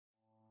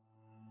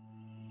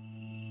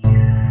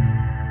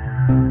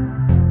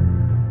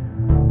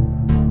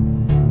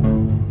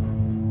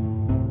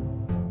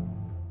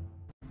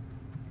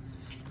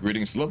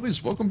Greetings,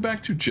 lovelies. Welcome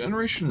back to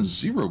Generation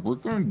Zero. We're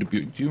going to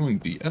be doing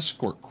the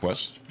escort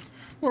quest,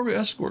 where we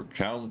escort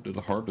Calle into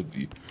the heart of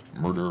the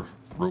murder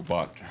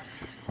robot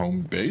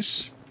home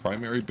base,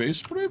 primary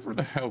base, whatever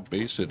the hell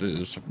base it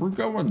is. We're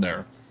going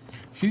there.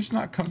 He's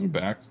not coming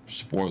back,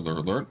 spoiler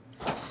alert,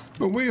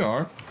 but we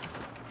are.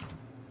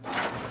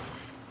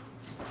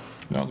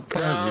 Now,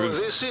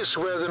 this is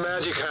where the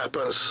magic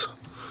happens.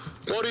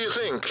 What do you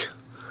think?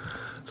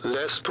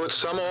 Let's put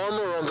some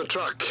armor on the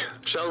truck,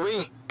 shall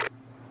we?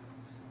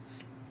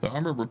 The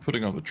armor we're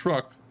putting on the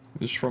truck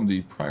is from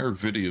the prior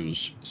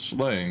video's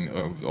slaying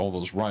of all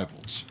those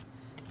rivals.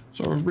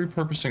 So we're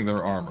repurposing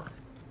their armor.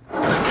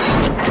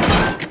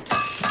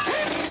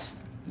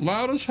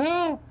 Loud as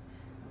hell!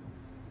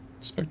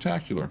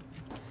 Spectacular.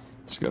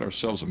 Let's get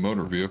ourselves a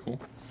motor vehicle.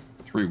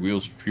 3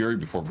 wheels of fury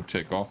before we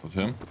take off with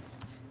him.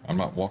 I'm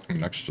not walking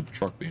next to the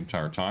truck the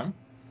entire time.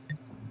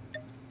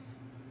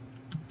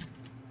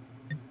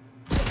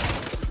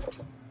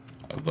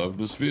 I love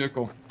this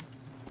vehicle.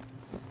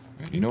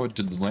 You know what?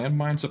 Did the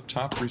landmines up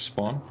top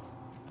respawn?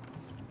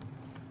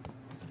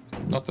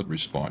 Nothing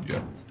respawned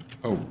yet.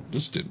 Oh,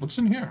 this did. What's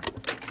in here?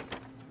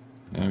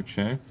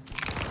 Okay.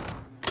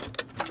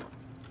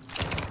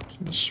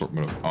 Some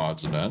assortment of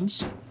odds and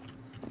ends.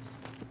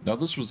 Now,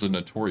 this was the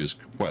notorious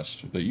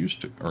quest. They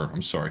used to, or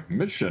I'm sorry,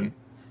 mission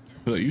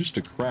that used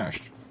to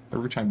crash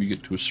every time you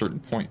get to a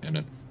certain point in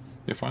it.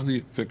 They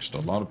finally fixed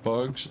a lot of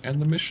bugs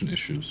and the mission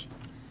issues.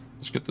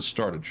 Let's get this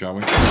started, shall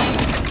we?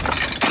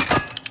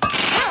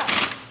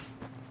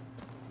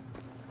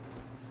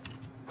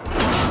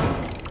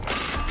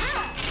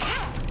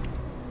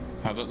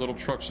 How that little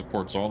truck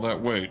supports all that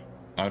weight,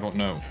 I don't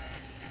know.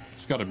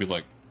 It's got to be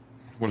like,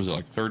 what is it,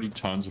 like 30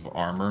 tons of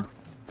armor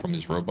from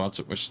these robots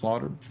that we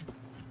slaughtered?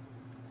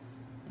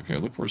 Okay,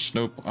 look for a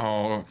snow...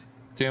 Oh,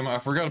 damn, I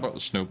forgot about the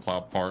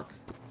snowplow part.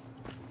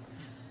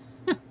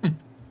 We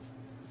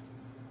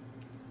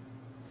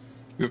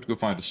have to go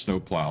find a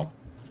snowplow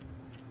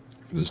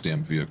for this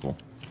damn vehicle.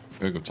 We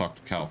gotta go talk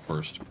to Calle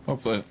first.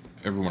 Hopefully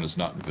everyone is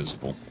not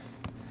invisible.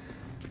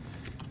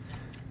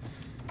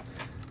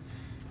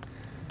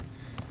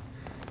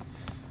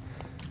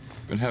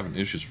 Been having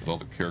issues with all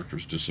the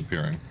characters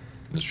disappearing.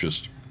 It's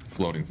just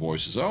floating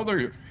voices. Oh,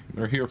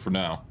 they're here for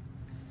now.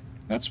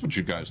 That's what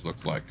you guys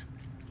look like.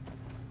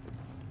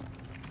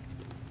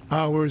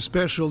 Our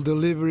special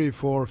delivery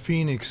for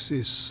Phoenix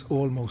is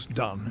almost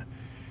done.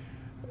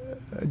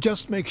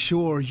 Just make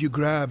sure you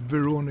grab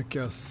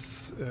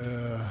Veronica's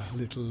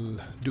little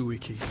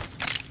doohickey.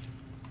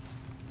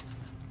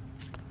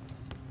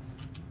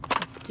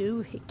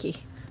 Doohickey?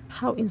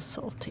 How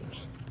insulting.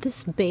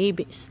 This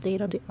baby is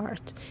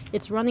state-of-the-art.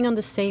 It's running on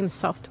the same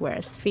software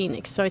as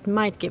Phoenix, so it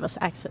might give us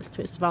access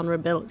to its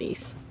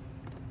vulnerabilities.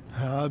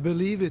 I'll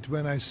believe it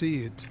when I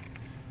see it.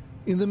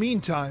 In the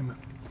meantime,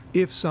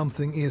 if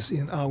something is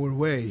in our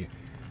way,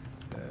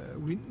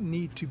 we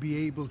need to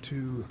be able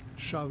to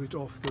shove it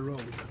off the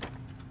road.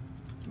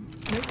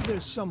 Maybe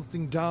there's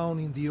something down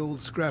in the old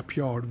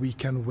scrapyard we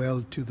can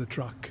weld to the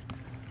truck.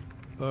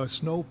 A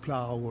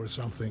snowplow or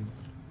something.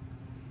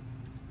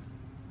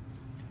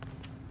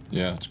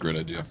 Yeah, it's a great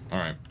idea.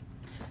 Alright.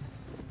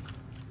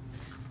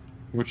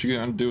 What you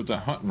gonna do with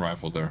that hunting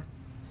rifle there?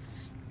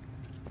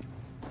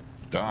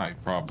 Die,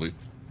 probably.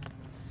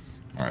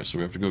 Alright, so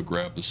we have to go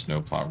grab the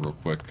snowplow real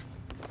quick.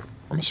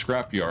 From a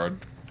scrapyard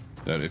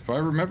that, if I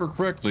remember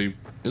correctly,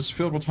 is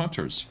filled with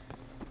hunters.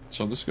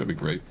 So this is gonna be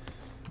great.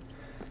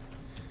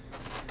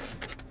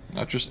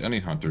 Not just any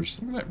hunters.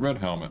 Look at that red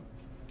helmet.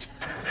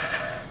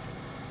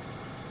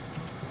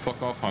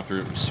 Fuck off,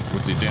 hunters,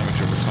 with the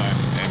damage over time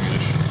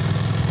ammunition.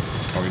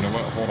 Oh, you know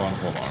what? Hold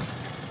on.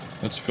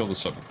 Let's fill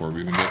this up before we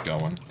even get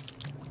going.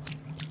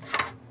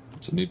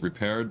 Does it need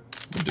repaired?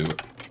 We'll do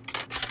it.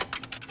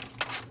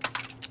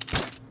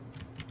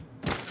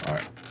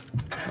 Alright.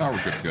 Now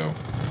we're good to go.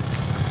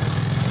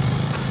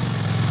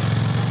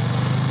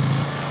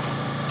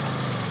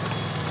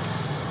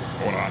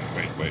 Hold on.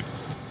 Wait.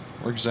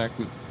 Where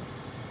exactly?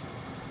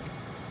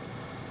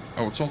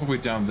 Oh, it's all the way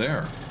down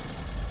there.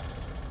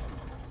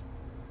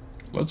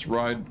 Let's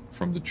ride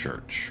from the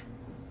church.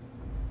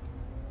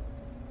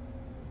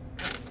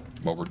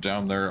 While we're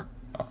down there,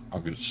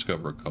 I'll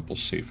discover a couple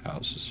safe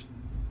houses.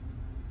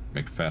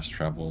 Make fast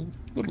travel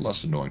a little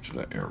less annoying to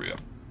that area.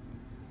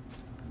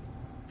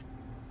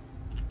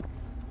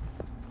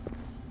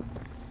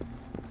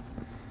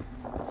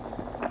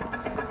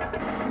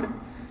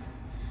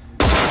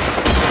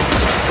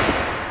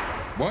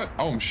 What?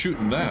 Oh, I'm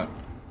shooting that.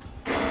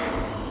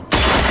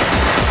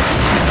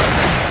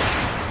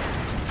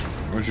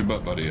 Where's your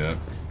butt buddy at?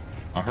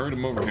 I heard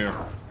him over here.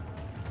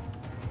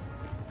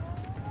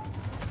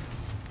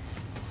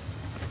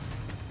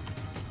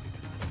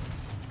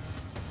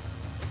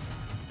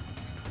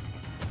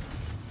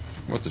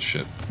 What the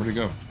shit? Where'd he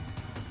go?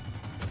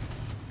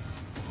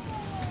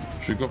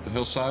 Should we go up the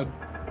hillside?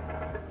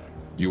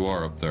 You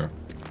are up there.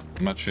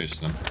 I'm not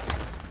chasing him.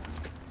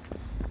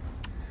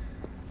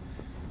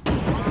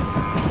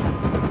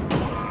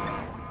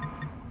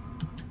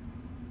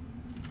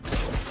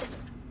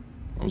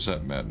 What was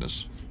that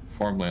madness?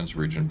 Farmlands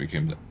region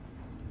became the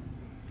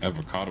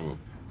Avocado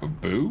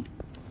of Boo?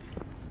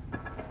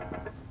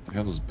 The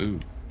hell is Boo?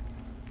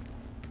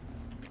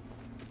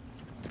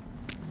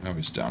 Now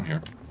he's down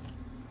here.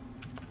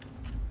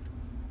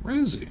 Where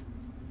is he?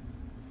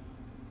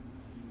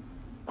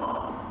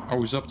 Oh,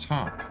 he's up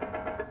top.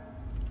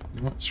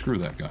 You know what? Screw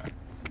that guy.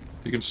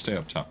 He can stay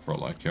up top for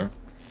all I care.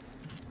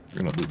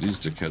 We're gonna loot these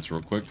dickheads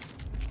real quick.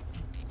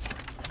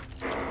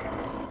 Do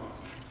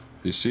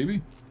you see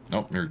me?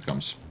 Nope, here he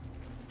comes.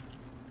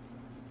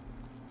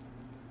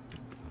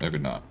 Maybe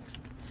not.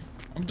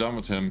 I'm done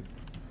with him.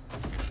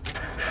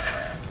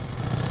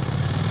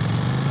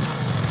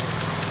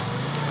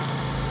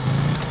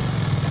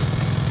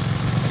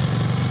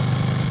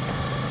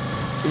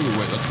 Ooh,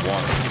 wait, that's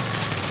water.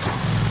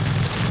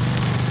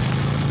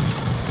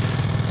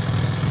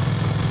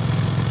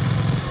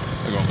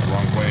 They're going the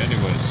wrong way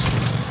anyways.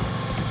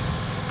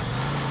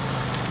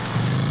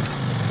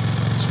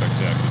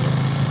 Spectacular.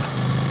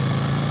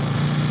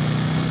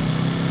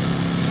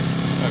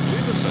 I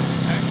believe it's a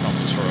tank on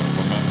this road, if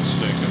I'm not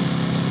mistaken.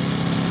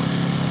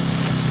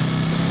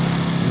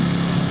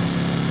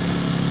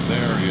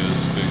 There he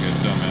is, big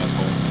dumb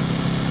asshole.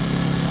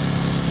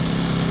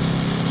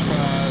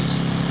 Surprise!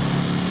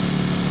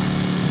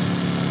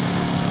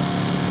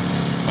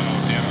 Oh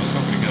damn, I was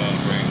hoping to get out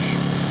of range.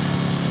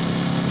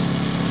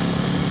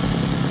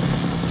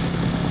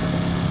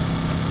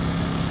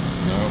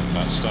 Nope,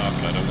 not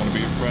stopping. I don't want to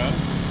be your friend.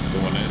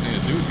 Don't want anything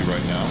to do with you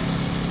right now.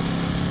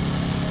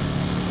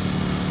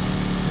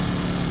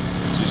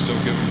 He's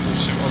still giving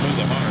pursuit. Oh, there's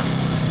a hunter.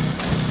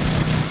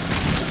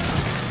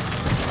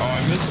 Oh,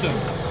 I missed him.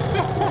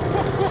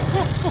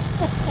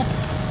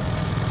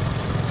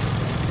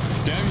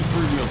 Damn you,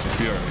 3 wheels of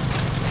fury.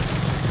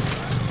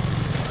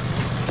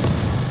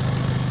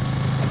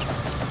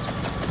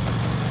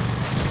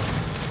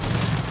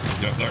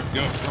 Yep, there,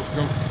 go.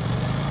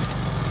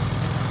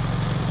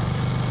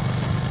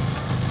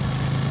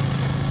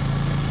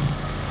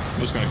 I'm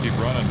just gonna keep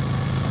running.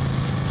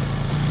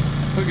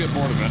 He'll get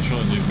bored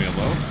eventually and leave me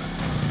alone.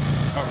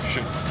 Oh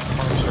shit,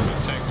 hunter started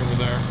a tank over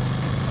there.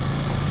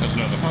 There's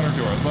another hunter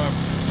to our left.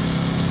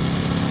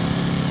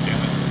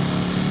 Damn it.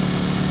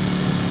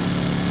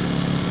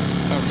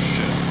 Oh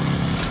shit.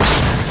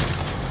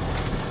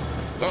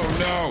 Oh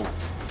no!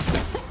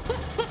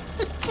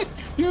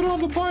 Get on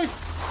the bike!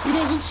 He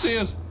doesn't see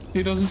us!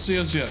 He doesn't see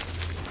us yet.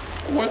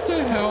 What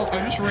the hell? I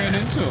just ran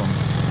into him.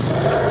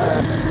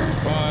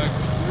 Bye.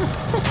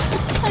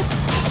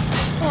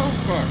 Oh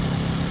fuck.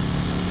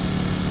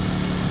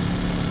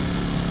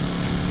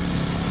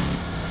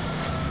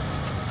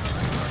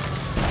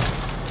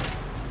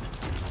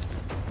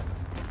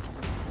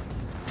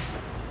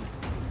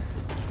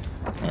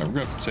 Alright, we're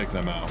gonna have to take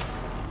them out.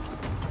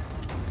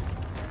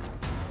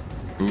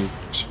 Ooh,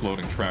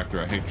 exploding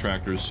tractor. I hate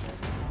tractors.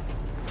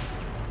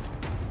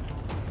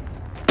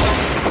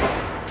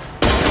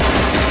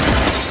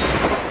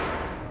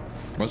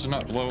 Does it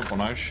not blow up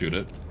when I shoot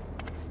it?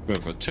 But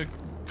if a tick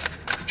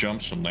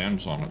jumps and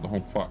lands on it, the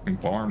whole fucking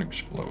barn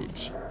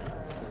explodes.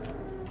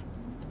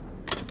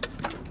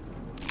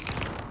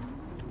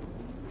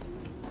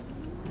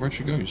 Where'd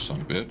you go, you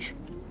son of a bitch?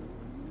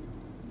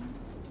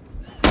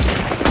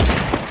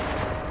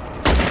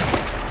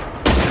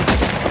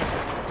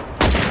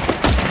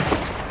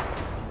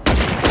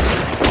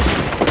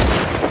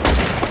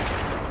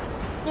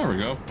 There we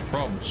go.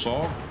 Problem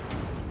solved.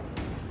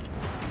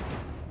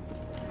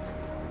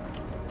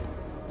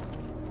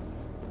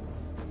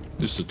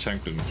 At least the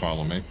tank didn't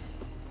follow me.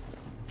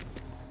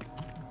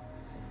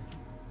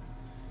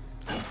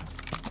 I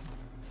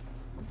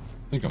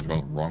think I was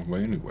going the wrong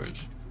way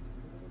anyways.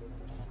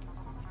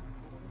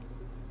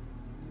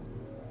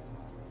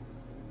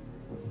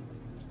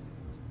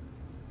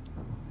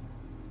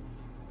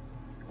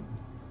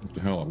 What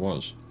the hell I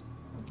was?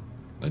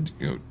 I had to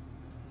go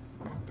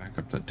back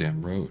up that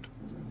damn road.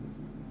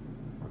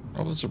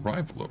 Oh, there's a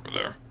rifle over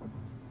there.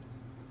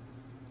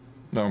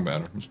 No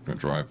matter. I'm just gonna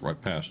drive right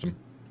past him.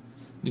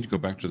 Need to go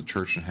back to the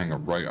church and hang a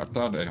right. I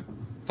thought it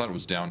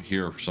was down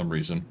here for some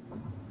reason.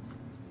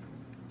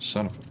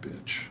 Son of a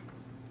bitch.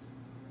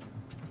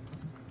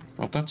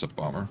 Well, that's a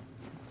bummer.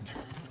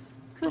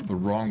 Drove the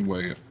wrong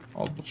way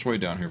all this way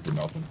down here for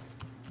nothing.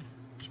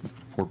 Where's my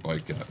poor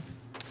bike at?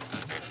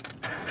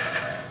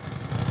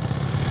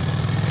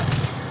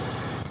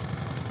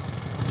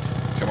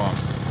 Come on.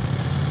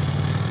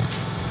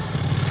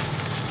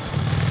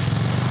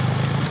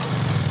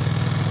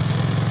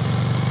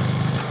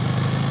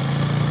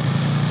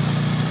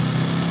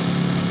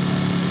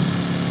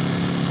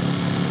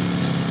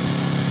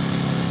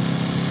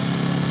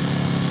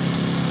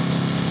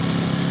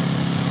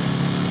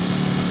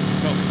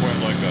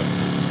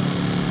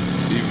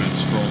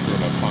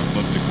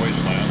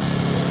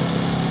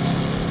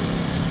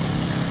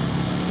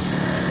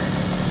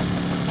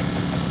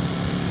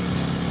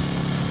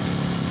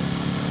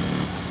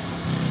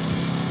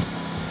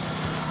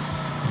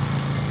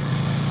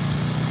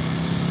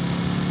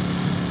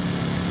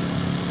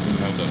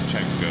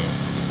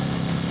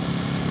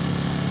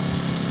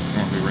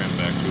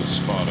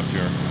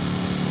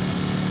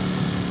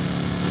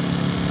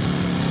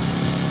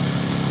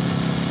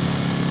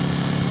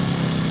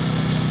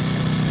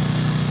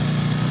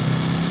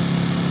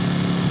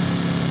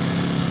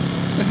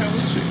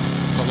 Where's he?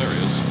 Oh, there he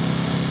is.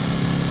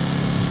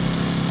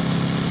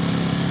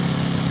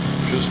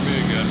 Just me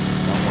again.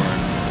 Don't worry.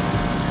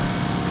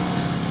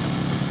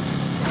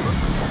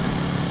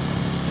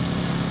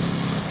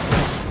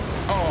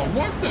 Oh,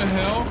 what the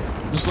hell?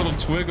 This little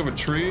twig of a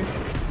tree?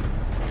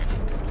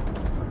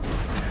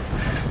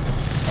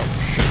 Oh,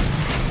 shit.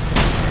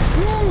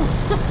 Woo!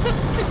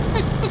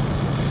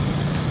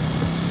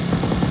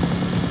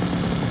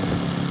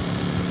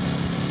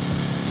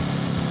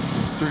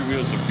 3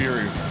 Wheels of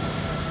Fury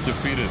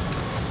defeated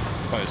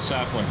by a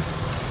sapling.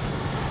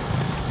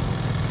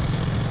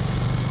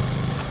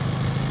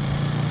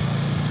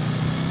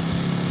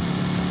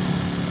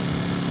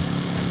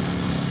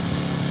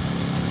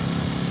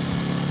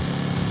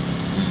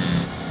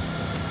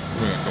 What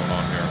do we got going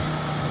on here?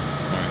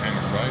 Alright, hang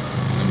it right,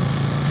 and then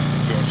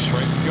go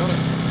straight and got it.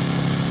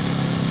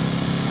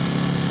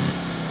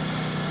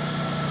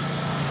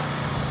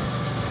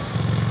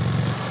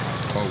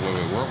 Oh,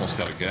 wait, we're almost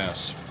out of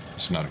gas.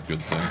 It's not a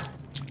good thing.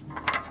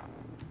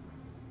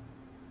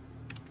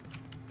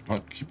 I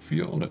keep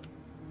feeling it.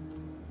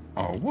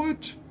 Oh,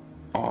 what?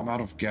 Oh, I'm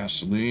out of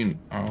gasoline.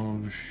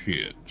 Oh,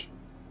 shit.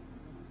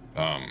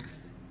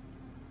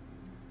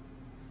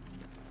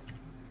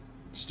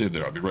 Stay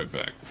there. I'll be right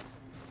back.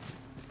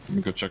 Let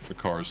me go check the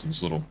cars in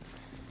this little...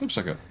 Looks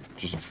like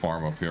just a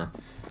farm up here.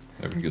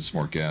 Maybe we can get some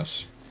more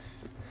gas.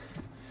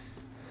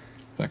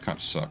 That kind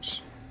of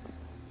sucks.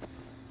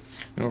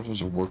 You know, if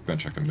there's a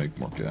workbench, I can make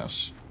more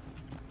gas.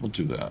 We'll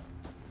do that.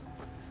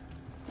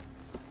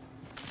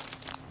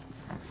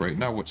 Right,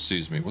 now what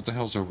sees me? What the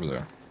hell's over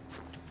there?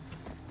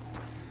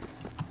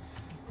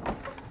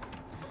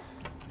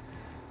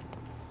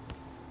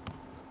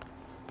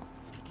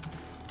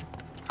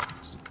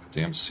 It's a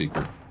damn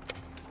seeker.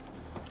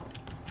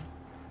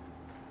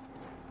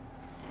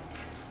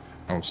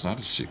 Oh, it's not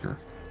a seeker.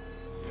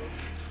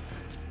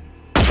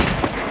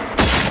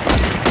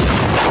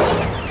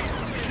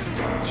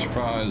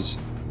 Surprise.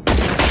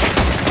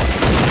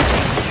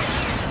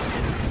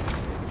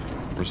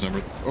 Where's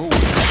number... Oh!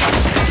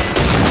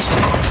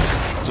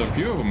 There's a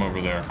few of them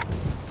over there.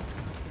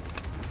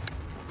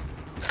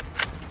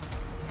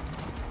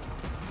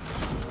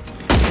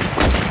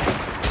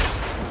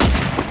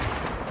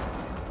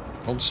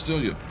 Hold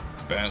still, you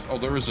bastard. Oh,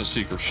 there is a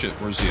seeker. Shit,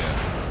 where's he at?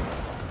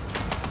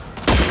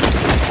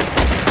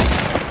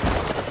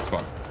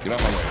 Fuck. Get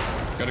out of my way.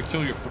 Gotta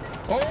kill you.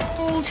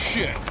 Oh,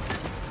 shit!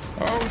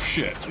 Oh,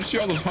 shit. You see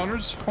all those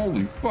hunters?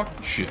 Holy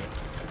fucking shit.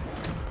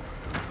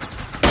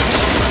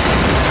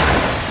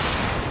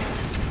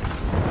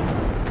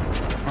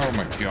 Oh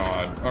my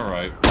god.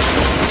 Alright.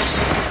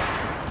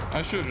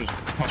 I should have just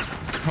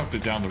pumped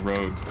it down the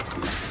road.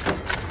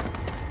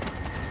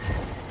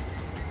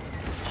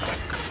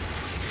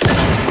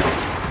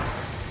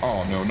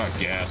 Oh no, not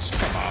gas.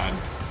 Come on.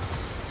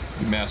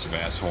 You massive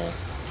asshole.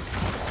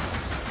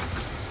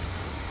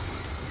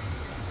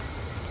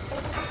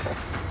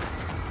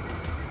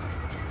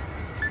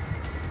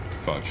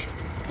 Fudge.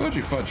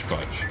 Fudgy fudge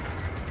fudge.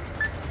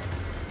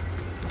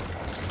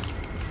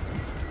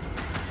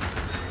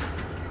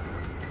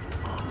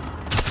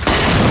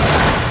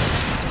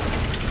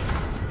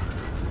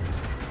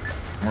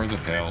 Where the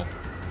hell?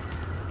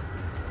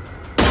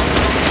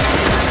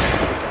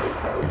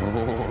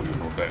 Oh, you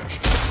little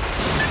bastard.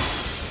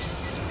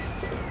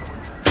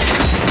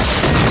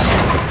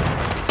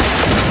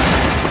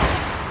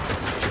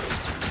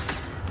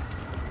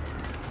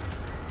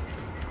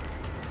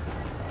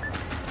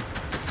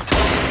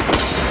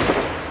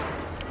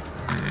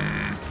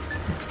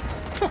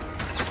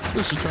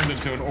 This has turned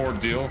into an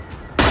ordeal.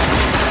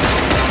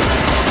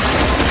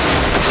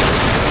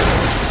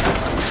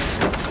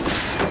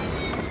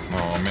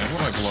 Oh man, what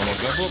did I blow up?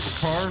 Did I blow up a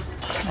car?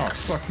 Oh,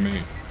 fuck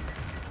me.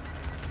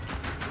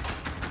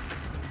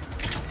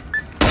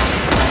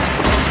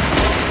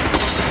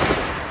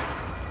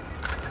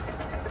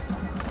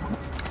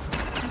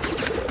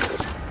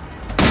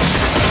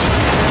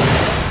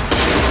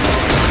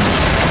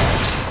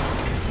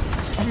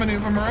 How many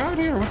of them are out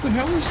here? What the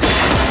hell is this?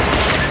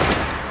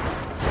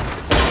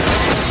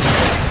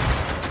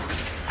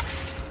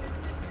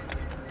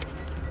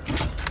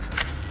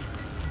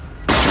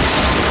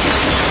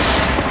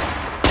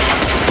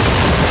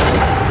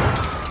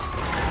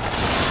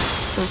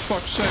 For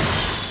fuck's sake.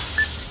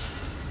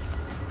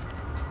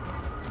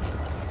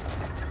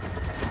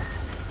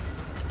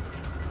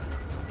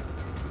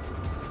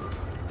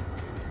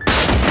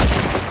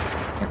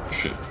 Oh,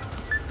 shit.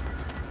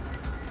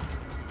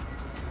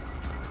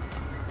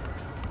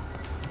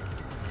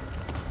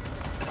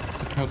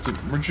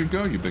 Where'd you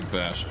go, you big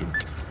bastard?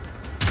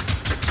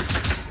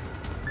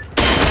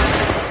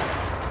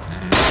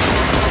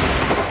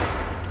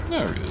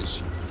 There he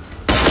is.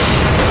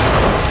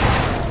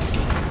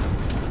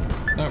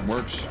 That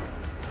works.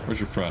 Where's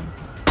your friend?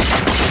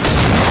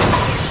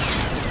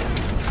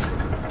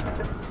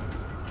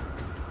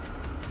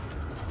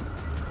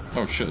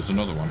 Oh shit, there's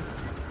another one.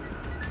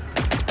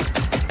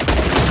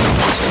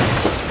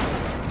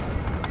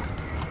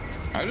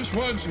 I just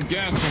wanted some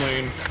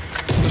gasoline.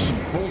 This is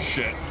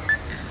bullshit.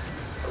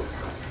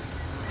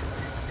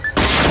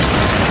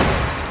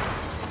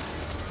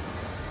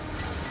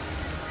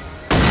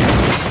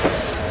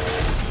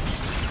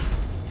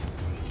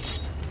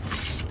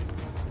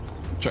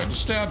 Trying to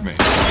stab me.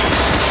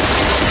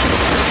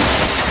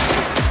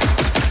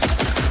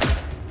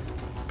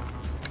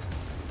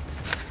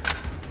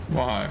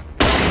 Why?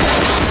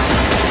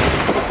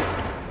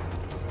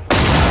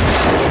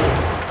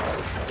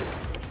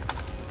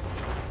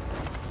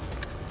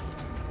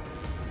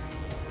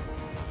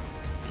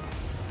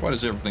 Why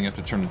does everything have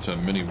to turn into a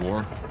mini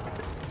war?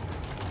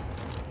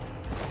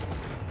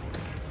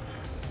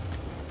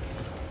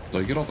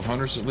 Did I get all the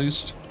hunters at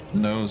least?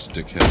 No, it's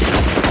dickhead.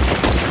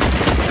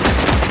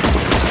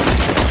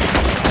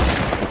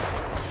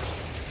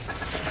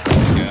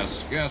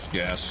 Gas, gas,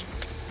 gas.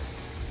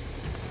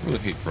 Really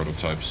hate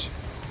prototypes.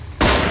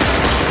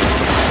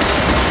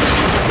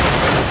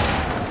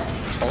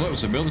 Oh, that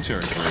was a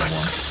military grade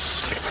one.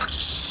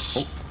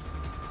 Oh.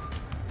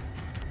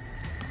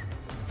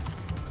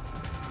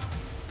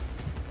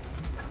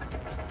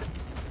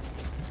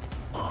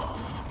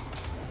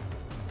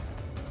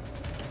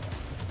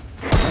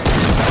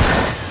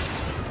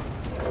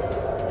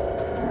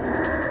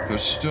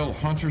 There's still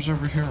hunters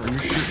over here. Are you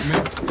shitting me?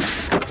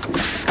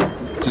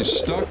 Is he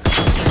stuck?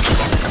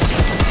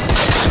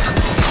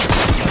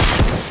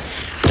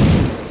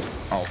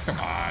 Oh, come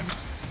on.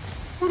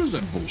 What is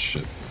that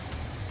bullshit?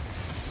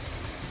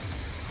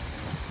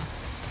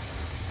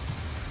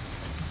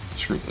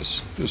 Screw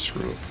this. Just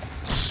screw it.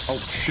 Oh,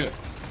 shit.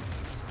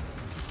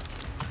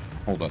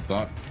 Hold that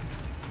thought.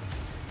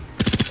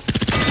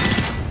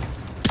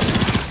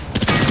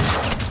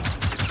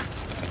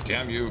 God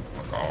damn you.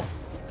 Fuck off.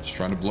 Just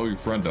trying to blow your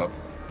friend up.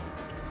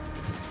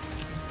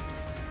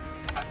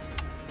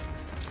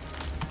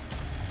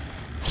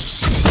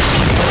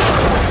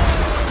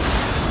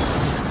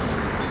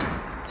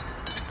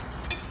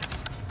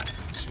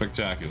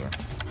 Spectacular.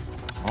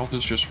 All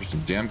this just for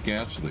some damn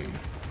gasoline.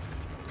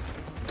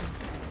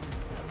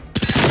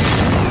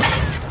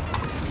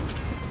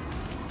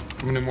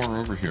 How many more are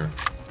over here?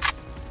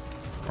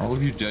 Are all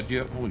of you dead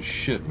yet? Holy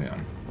shit,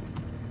 man.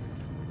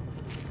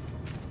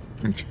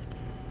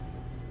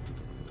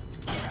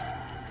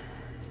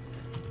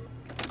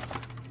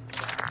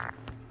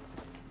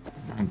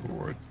 I'm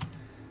bored.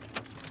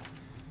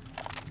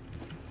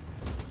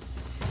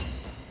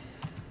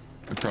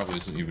 There probably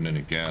isn't even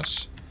any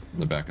gas in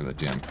the back of that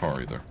damn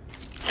car either.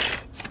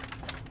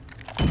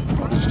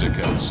 Oh, the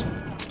stickheads.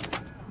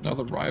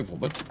 Another rival.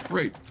 That's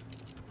great.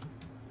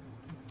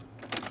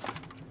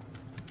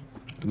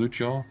 Loot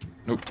y'all?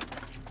 Nope.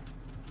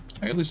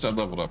 Hey, at least I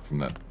leveled up from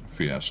that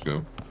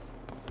fiasco.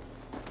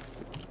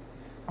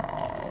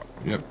 Oh,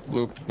 yep,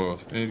 blew up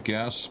both. Any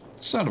gas?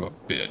 Son of a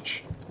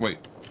bitch. Wait.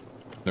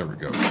 There we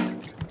go.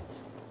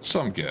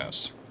 Some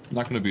gas.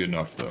 Not going to be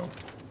enough, though.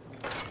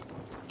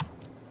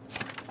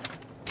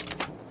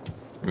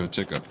 I'm going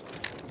to take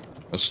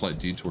a slight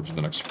detour to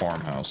the next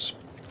farmhouse.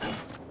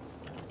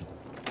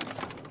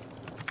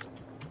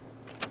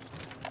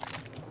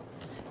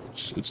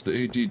 It's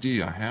the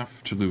ADD. I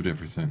have to loot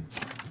everything.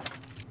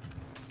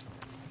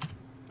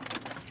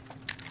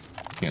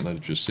 Can't let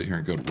it just sit here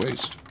and go to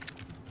waste.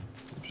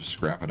 Just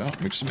scrap it out,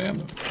 make some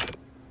ammo.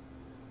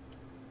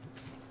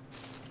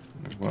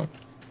 You know what?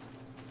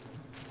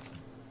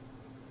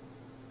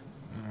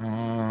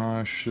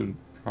 I should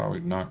probably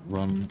not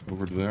run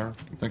over to there.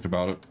 I'm thinking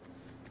about it.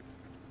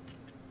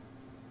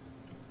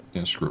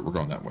 Yeah, screw it. We're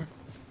going that way.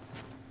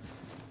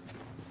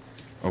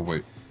 Oh,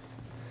 wait.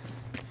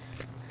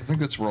 I think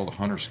that's where all the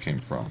hunters came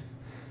from.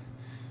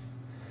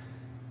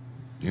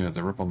 Yeah,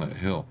 they're up on that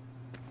hill.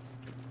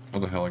 How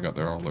the hell I got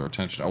all their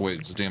attention? Oh wait,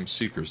 it's the damn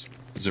seekers.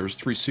 There was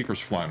 3 seekers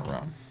flying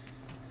around.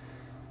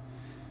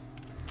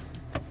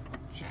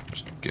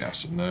 There's no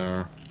gas in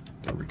there.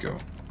 There we go.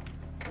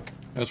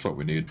 That's what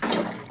we need.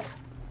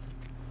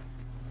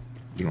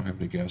 You don't have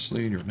any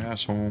gasoline, you're an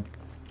asshole.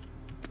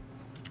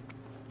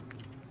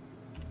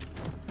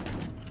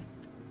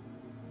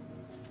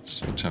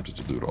 So tempted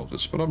to loot all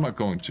this, but I'm not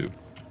going to.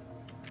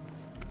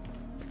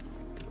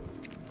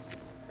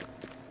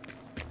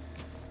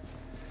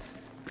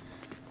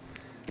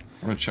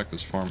 I'm gonna check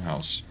this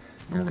farmhouse,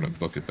 and we're gonna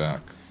book it back.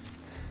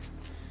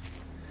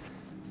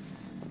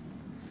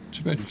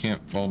 Too bad you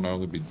can't. Well, no,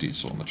 there'd be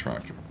diesel in the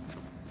tractor.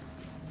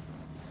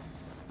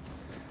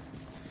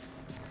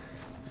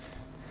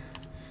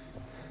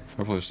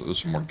 Hopefully, there's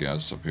some more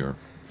gas up here.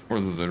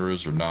 Whether there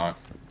is or not,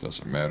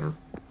 doesn't matter.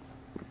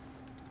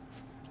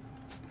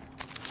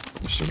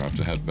 We're still gonna have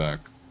to head back.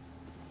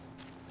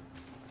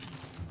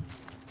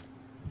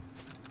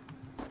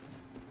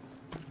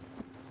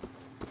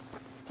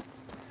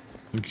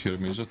 Are you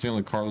kidding me? Is that the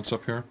only car that's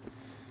up here?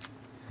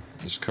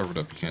 It's covered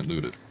up, you can't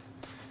loot it.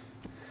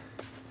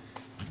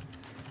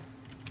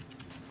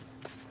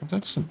 Well,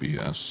 that's some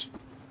BS.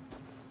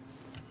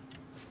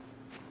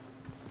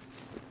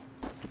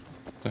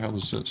 What the hell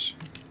is this?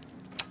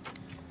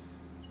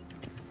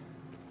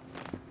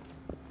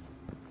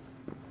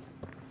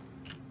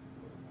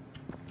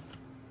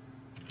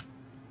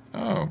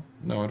 Oh,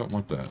 no, I don't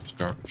want that. It's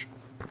garbage.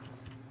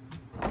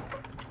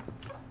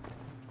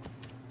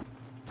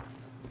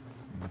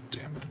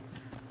 Damn it.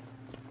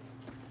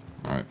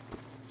 Alright.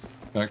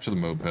 Back to the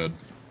moped.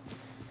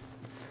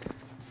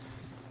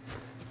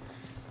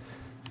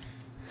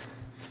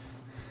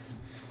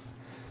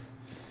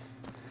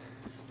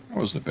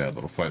 Wasn't a bad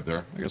little fight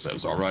there. I guess that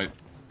was alright.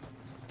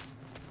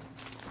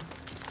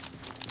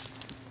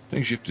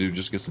 Things you have to do,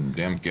 just get some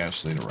damn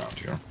gasoline around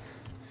here.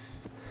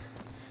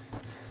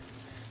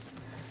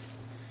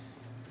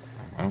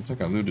 I don't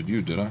think I looted you,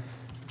 did I?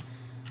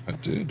 I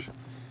did.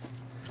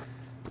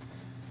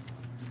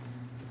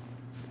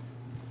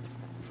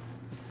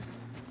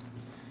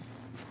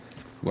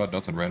 Glad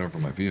nothing ran over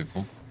my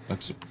vehicle.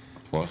 That's a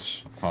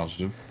plus, a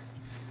positive.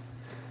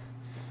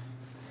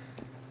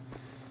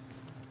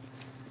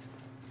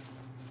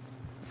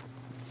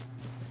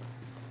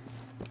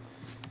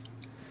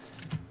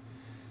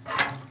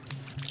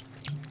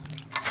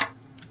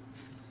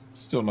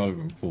 Still not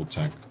even full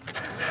tank.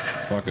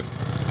 Fuck it.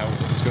 Hell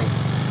with it. Let's go.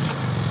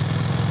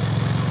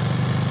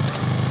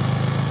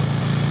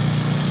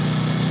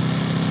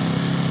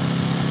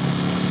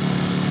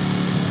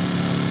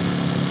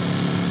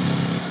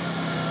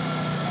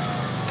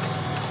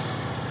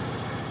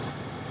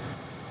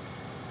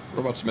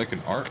 Robots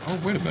making art? Oh,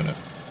 wait a minute.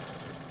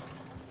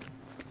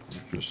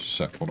 Just a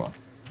sec. Hold on.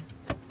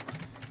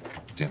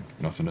 Damn,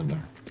 nothing in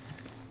there.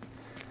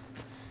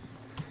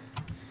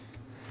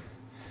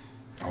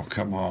 Oh,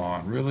 come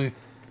on. Really?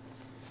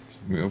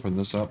 Can we open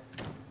this up?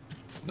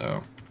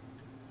 No.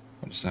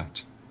 What is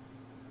that?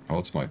 Oh,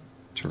 it's my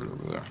turret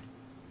over there.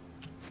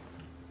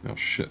 Oh,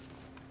 shit.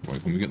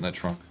 Wait, can we get in that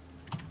trunk?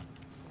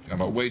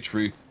 I'm a weight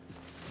tree.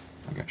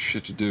 I got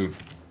shit to do.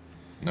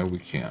 No, we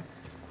can't.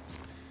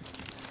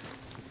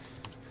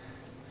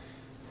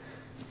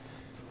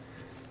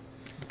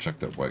 Check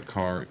that white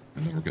car,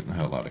 and then we're getting the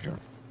hell out of here.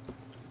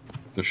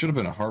 There should have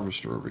been a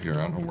harvester over here.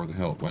 I don't know where the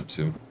hell it went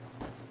to.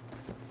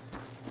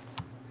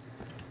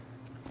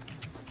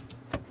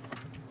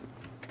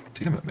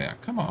 Damn it, man.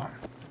 Come on.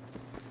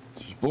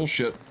 This is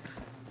bullshit.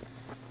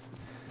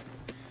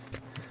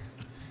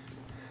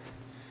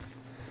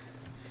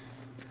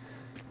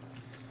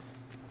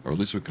 Or at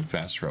least we can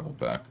fast travel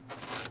back.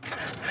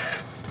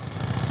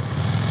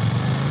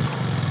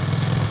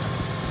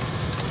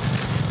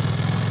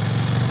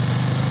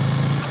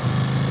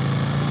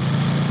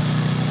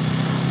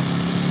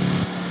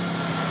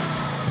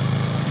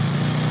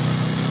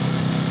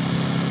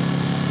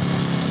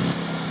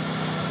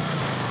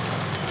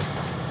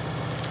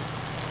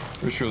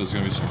 Pretty sure there's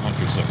going to be some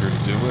hunters up here to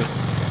deal with.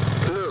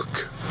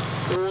 Look,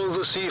 all the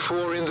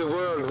C4 in the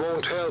world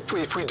won't help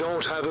if we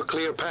don't have a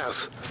clear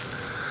path.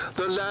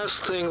 The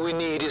last thing we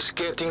need is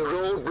getting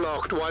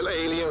roadblocked while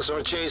aliens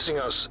are chasing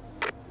us.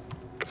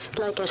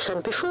 Like I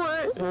said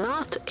before,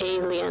 not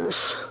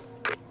aliens.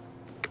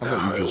 How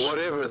about you just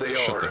whatever they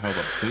shut are, the hell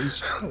up,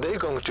 please? they're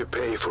going to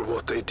pay for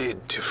what they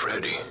did to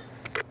Freddy.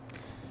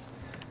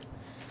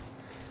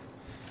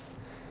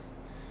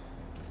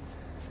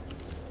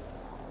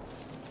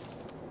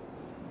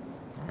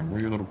 Where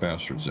are you little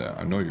bastards at?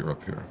 I know you're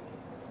up here.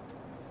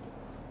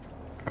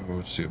 Oh,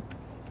 let's see.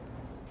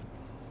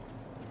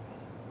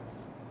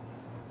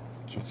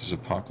 So these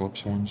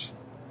apocalypse ones?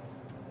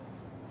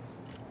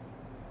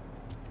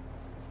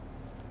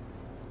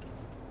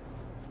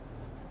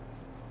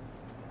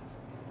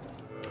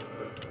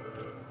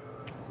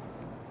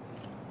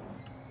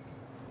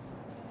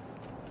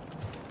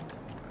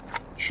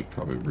 Should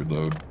probably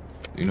reload.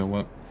 You know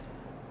what?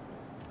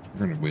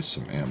 We're gonna waste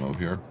some ammo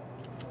here.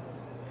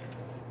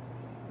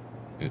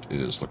 It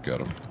is. Look at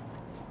him.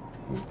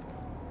 Ooh,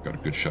 got a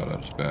good shot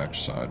at his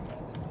backside.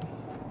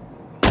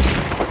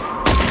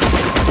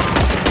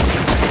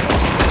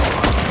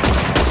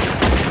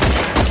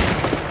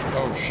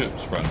 Oh shit,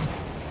 it's running.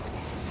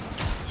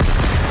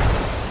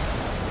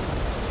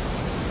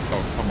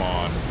 Oh, come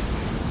on.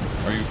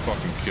 Are you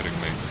fucking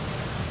kidding me?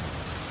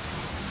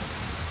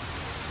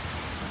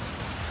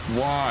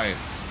 Why?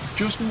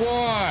 Just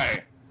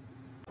why?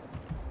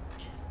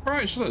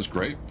 Alright, so that's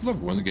great. Love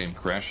it when the game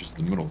crashes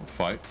in the middle of a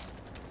fight.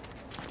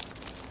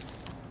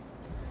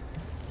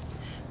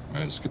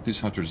 Alright, let's get these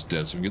hunters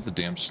dead so we can get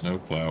the damn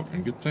snowplow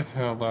and get the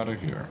hell out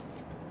of here.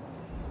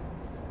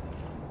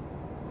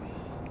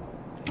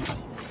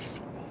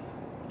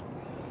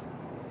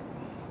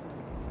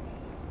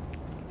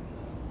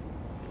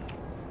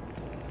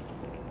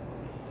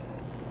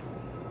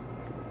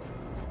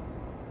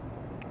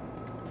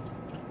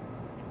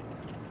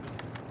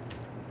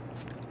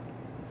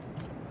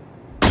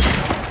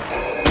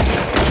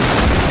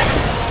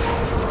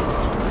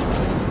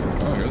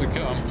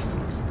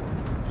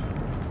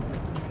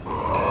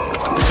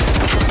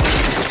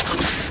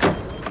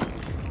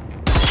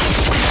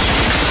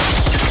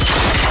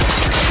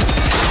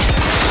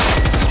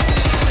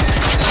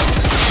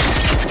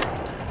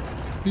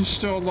 He's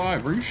still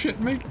alive. Are you shitting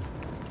me?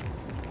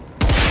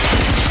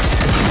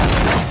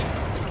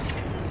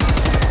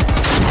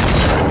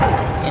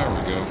 There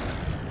we go.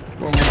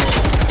 Whoa,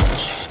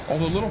 whoa. All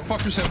the little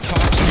fuckers have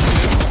toxins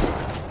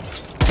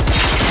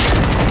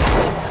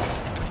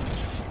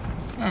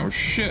in. Oh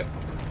shit.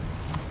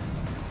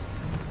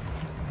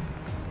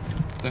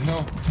 What the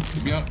hell?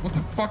 What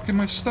the fuck am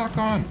I stuck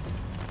on?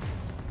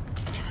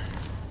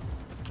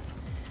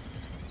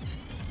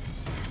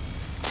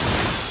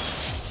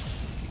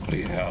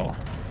 Bloody hell.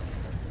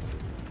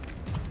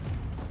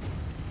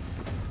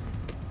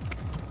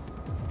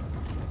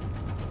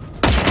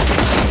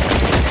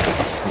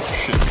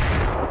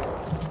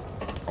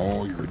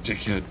 You're a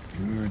dickhead.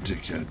 You're a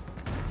dickhead.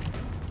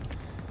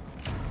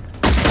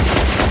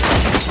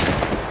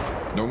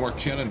 No more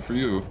cannon for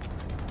you.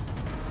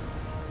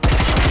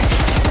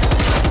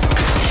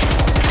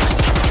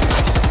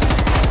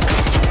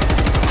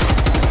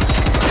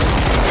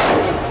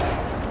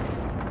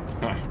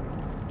 Huh.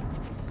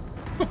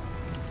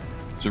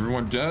 Is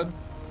everyone dead?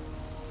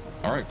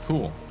 Alright,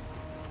 cool.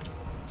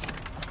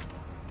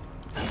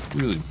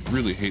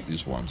 Really hate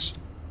these ones.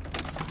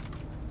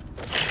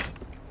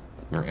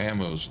 Their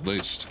ammo's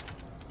laced.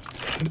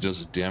 And it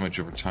does a damage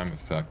over time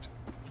effect.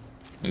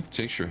 And it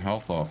takes your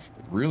health off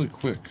really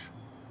quick.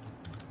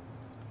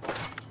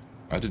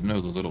 I didn't know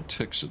the little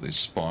ticks that they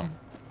spawn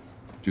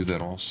do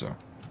that also.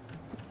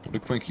 What a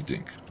quinky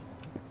dink.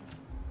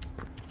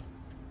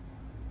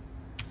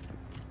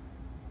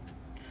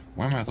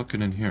 Why am I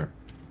looking in here?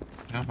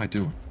 How am I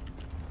doing?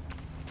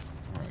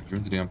 Alright, give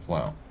me the damn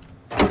plow.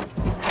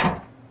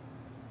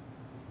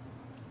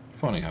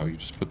 Funny how he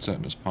just puts that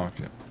in his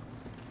pocket.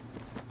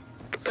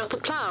 Got the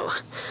plow.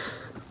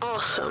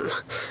 Awesome.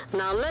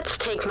 Now let's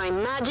take my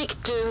magic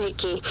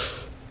doohickey,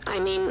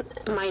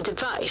 my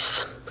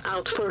device,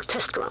 out for a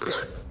test run.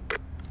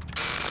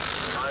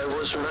 I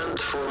was meant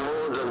for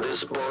more than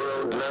this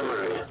borrowed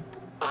memory.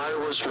 I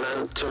was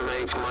meant to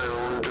make my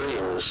own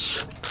dreams.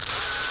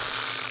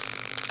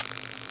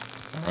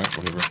 Alright,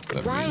 whatever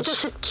that Why means.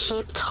 does it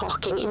keep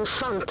talking in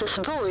Svante's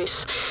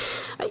voice?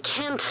 I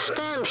can't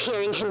stand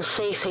hearing him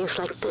say things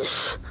like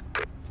this.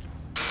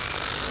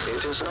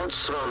 It is not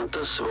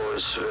Svante's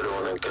voice,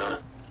 Veronica.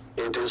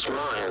 It is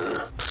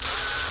mine.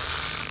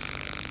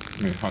 How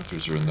many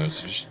hunters are in there?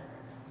 Is it just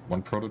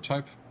one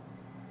prototype?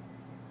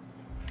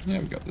 Yeah,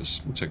 we got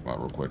this. We'll take them out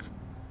real quick.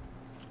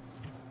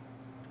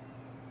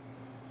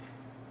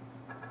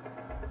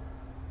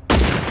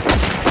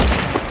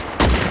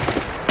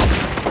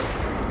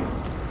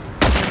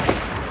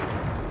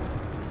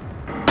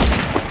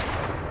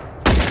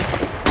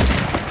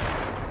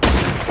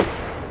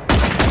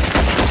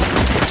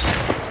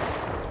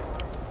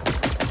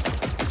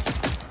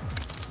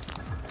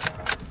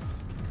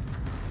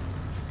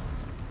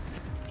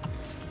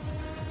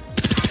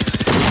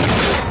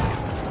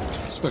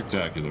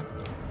 Spectacular.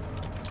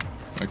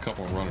 A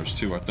couple of runners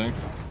too, I think.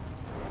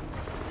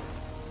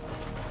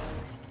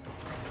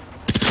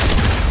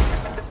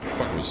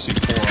 Fuck, was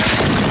C4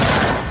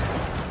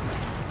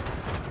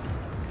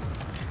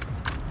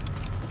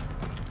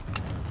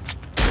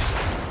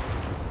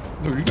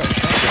 on? No, you got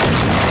shot.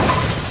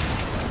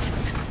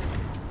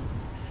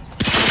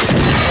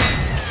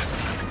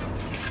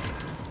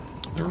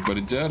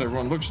 Everybody dead?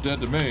 Everyone looks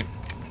dead to me.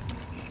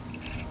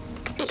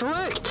 It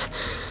worked.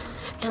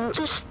 And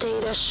this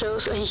data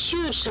shows a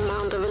huge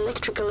amount of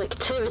electrical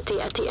activity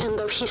at the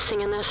end of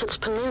Hisingen Asset's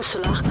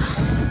Peninsula.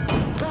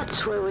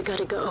 That's where we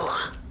gotta go.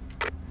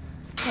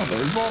 Oh, they're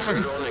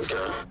evolving.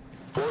 Veronica,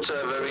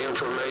 whatever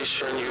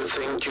information you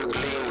think you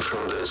glean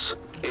from this,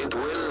 it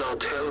will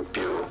not help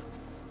you.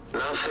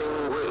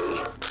 Nothing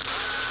will.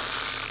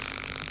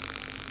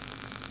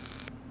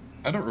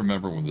 I don't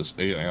remember when this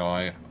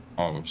AI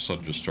all of a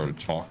sudden just started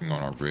talking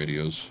on our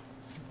radios.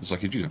 It's like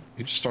he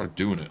just started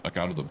doing it, like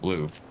out of the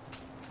blue.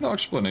 No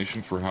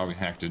explanation for how he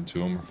hacked into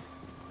him.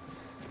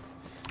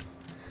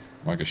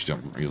 Well, I guess you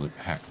don't really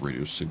hack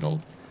radio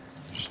signal.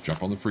 Just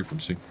jump on the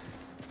frequency.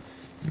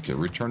 Okay,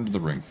 return to the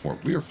ring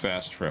fort. We are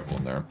fast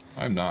traveling there.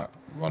 I'm not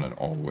running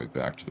all the way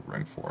back to the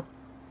ring fort.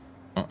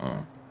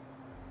 Of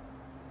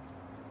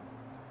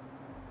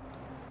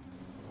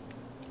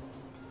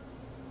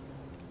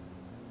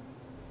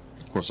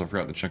course, I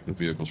forgot to check the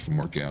vehicles for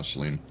more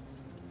gasoline.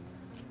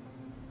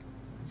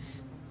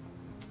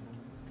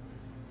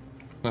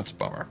 That's a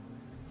bummer.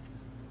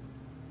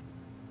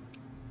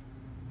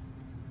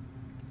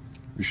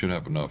 We should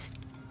have enough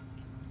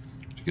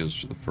to get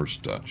us to the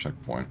first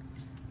checkpoint.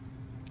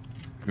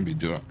 We're going to be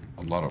doing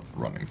a lot of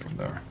running from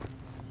there.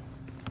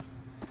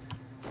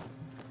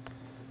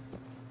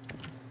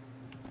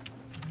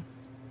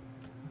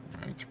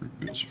 Alright, 3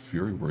 Wheels of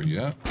Fury, where you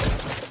at?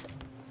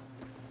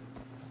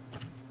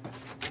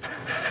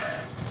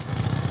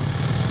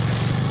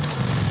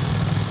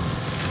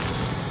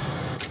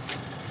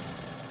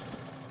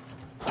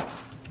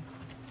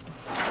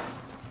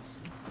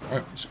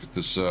 Alright, let's get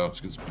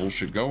this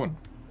bullshit going.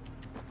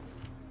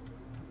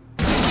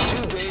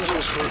 Too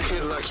dangerous for a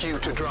kid like you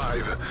to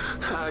drive.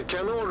 I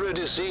can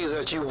already see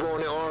that you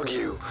want to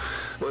argue,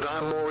 but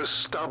I'm more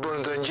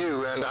stubborn than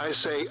you, and I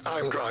say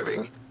I'm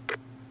driving.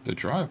 They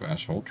drive,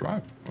 asshole,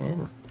 drive.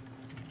 Whatever.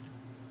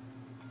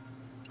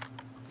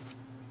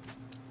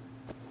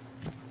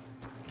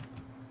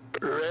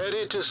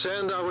 Ready to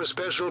send our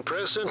special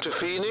present to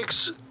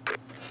Phoenix?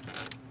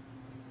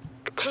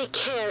 Take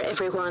care,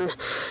 everyone.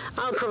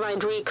 I'll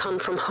provide recon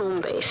from home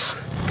base.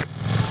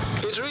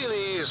 It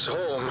really is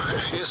home,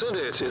 isn't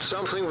it? It's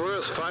something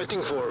worth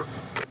fighting for.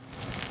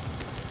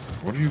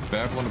 What are you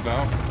babbling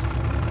about?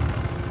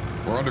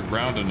 We're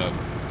underground in a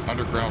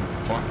underground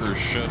bunker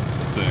shit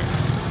thing.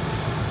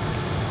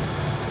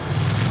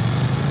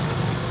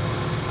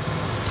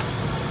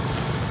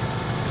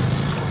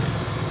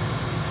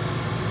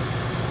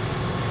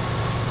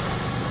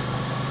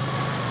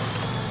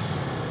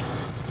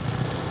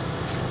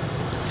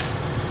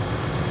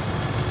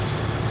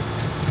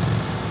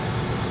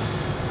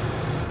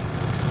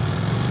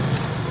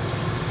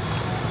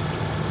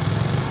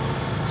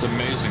 It's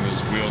amazing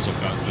his wheels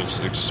have not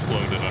just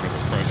exploded under the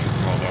pressure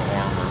from all that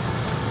armor.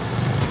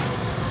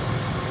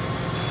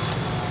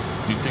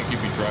 You'd think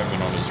he'd be driving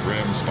on his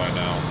rims by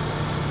now.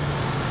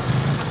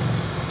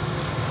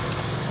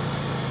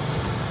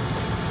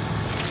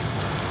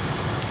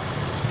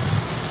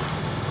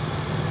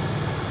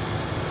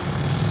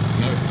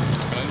 No,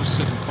 can I just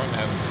sit in front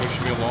and have him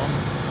push me along?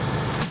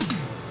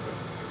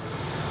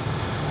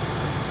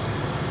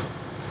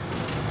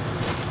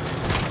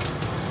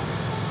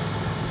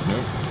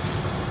 Nope.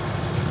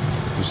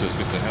 He says,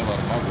 get the hell out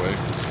of my way.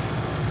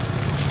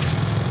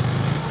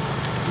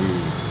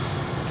 Ooh.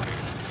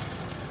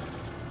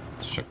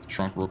 Let's check the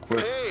trunk real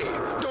quick. Hey,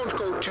 don't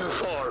go too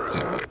far.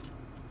 Damn it.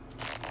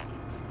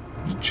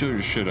 You chill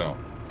your shit out.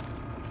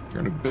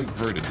 You're in a big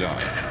hurry to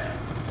die.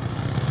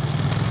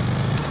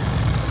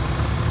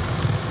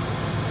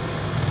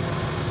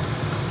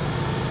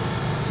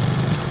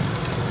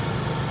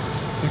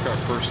 I think our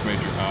first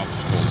major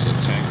obstacle is a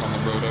tank on the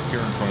road up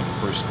here in front of the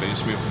first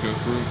space we have to go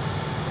through.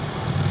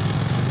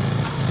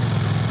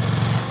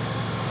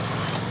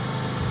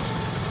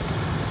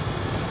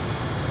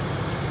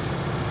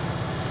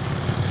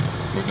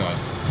 We got a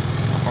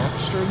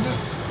harvester in it?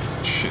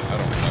 Shit, I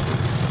don't remember.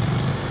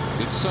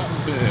 It's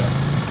something big.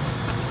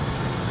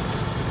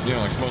 You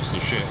know, like most of the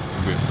shit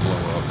we have to blow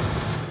up.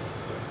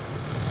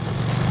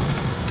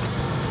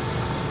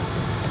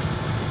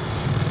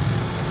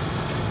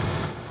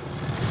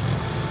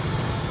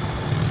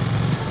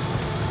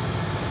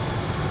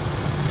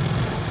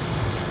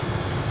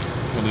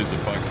 We'll leave the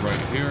bike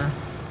right here.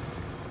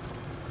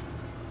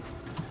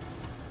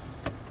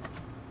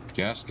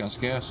 Gas, gas,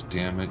 gas.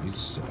 Damn it, you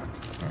suck.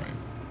 Alright.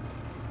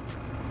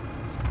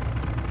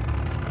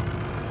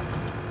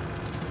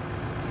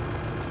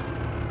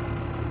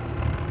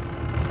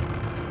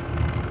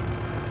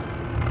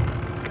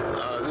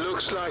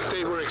 Looks like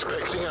they were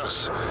expecting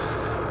us.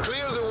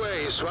 Clear the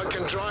way so I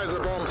can drive the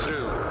bomb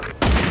through.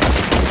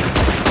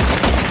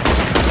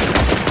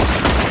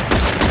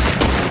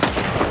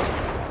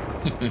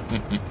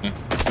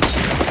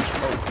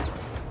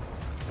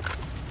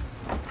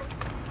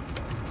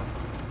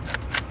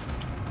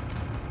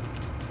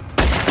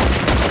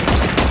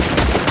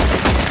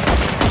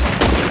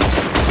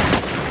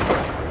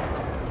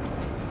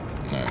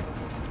 Alright.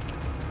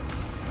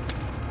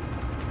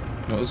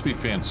 No, let's be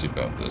fancy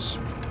about this.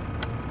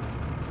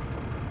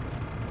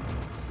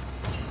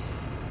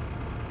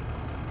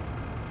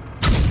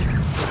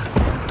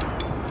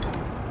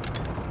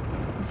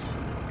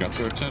 Got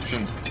their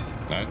attention.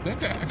 I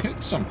think I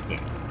hit something.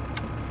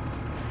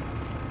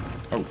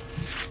 Oh.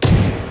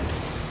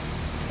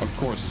 Of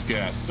course it's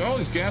gas. It's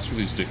always gas for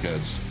these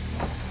dickheads.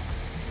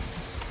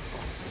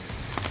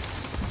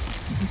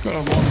 What kind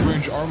of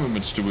long-range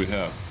armaments do we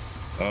have?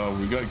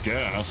 We got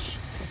gas.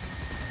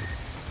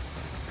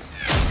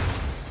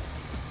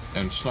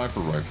 And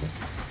sniper rifle.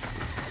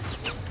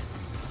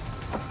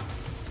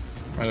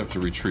 Might have to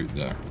retreat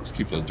there. Let's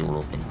keep that door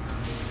open.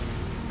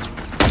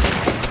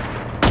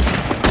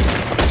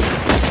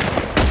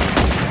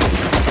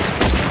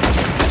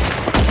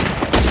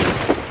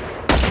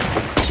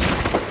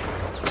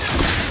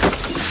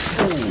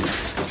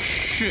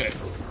 Shit!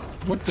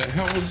 What the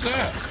hell was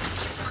that?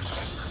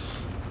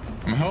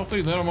 I'm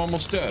healthy, then I'm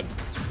almost dead.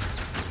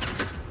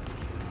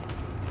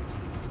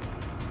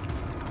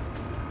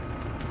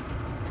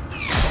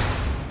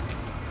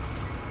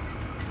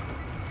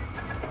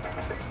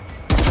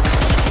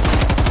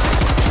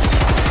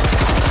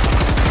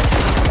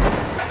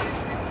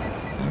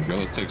 There we go,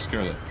 that takes care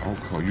of that.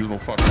 Oh, you little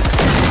fucker.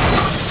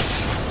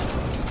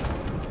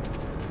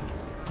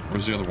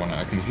 Where's the other one?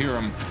 I can hear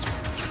him.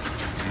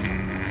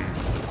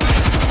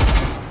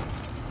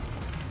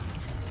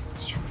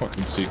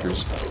 Fucking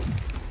seekers.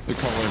 They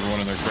call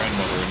everyone and their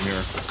grandmother in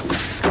here.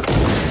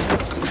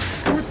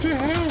 What the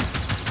hell?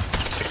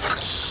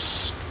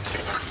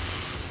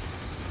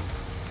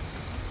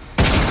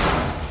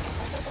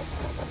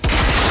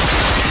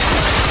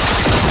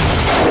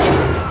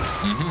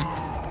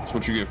 That's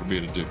what you get for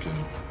being a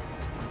dickhead.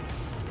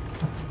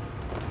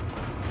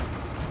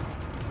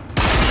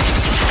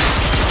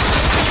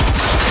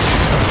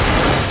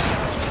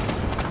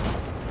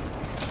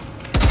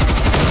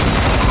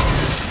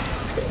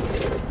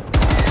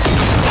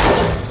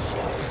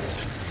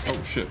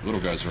 Shit,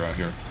 little guys are out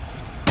here.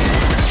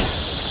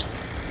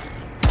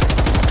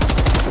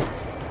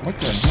 What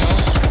the hell?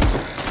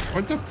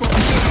 What the fuck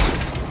is that?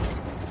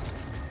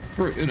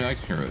 Very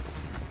inaccurate.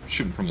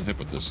 Shooting from the hip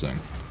with this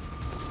thing.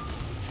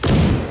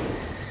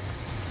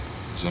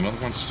 There's another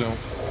one still.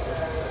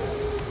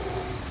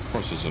 Of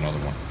course there's another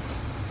one.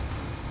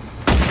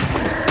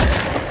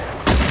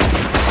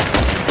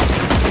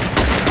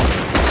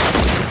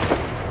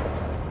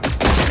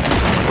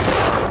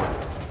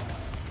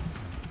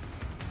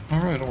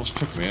 Alright, almost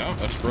took me out.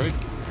 That's great.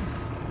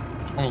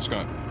 Almost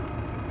got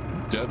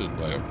deaded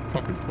by a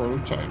fucking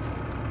prototype.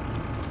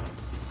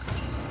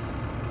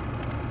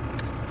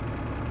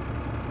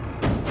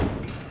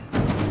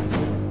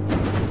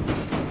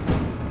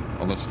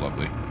 Oh, that's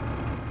lovely.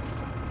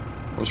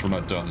 course, we're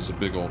not done. There's a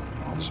big old...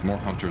 Oh, there's more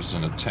hunters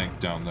and a tank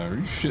down there. Are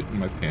you shitting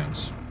my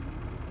pants?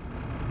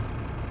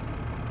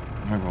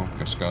 Alright, well,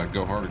 just gotta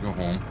go hard or go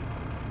home.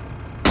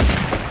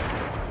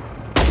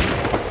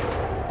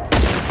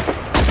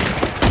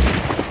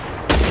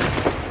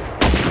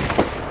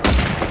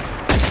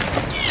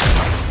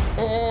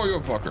 Oh, you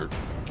fucker.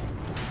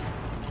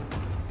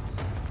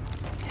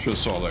 Should've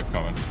saw that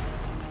coming.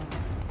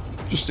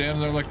 Just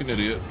standing there like an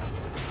idiot.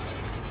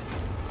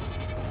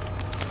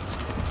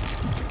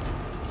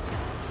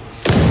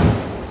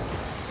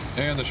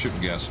 And they're shooting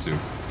gas too.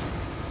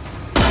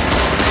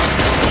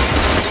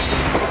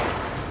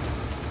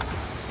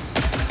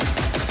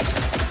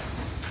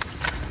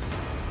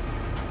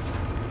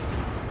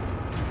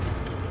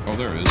 Oh,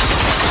 there it is.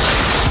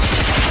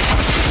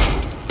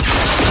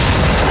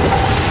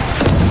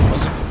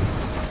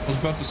 I was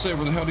about to say,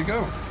 where the hell did he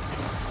go?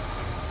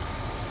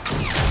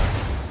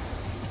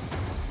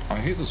 I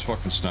hate those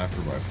fucking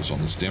sniper rifles on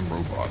those damn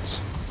robots.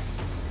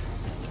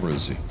 Where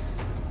is he?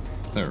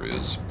 There he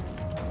is.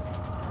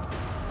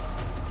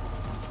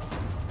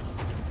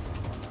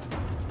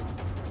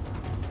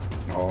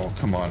 Oh,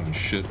 come on and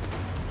shit.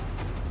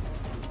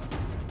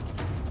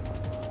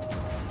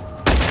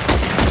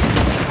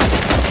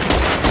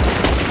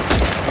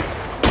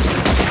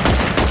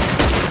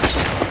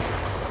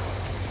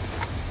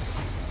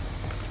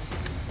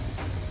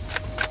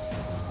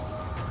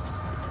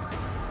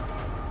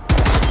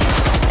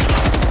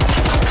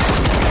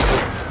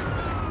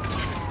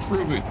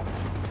 Ruby.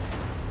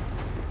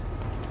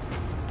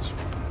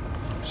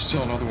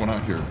 Still another one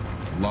out here.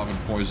 Lobbing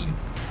poison.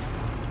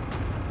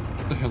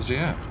 What the hell's he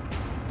at?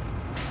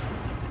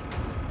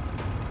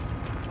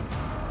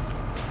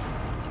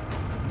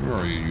 Where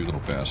are you, you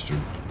little bastard?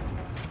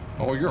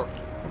 Oh, you're...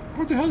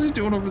 What the hell's he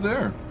doing over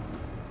there?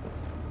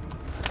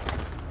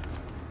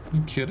 Are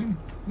you kidding?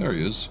 There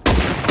he is.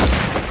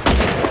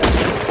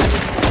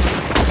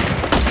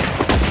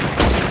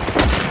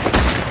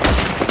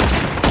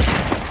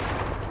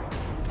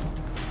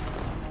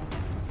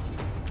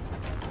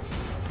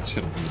 Let's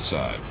hit him from the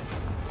side.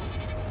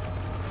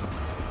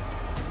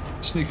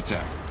 Sneak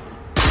attack.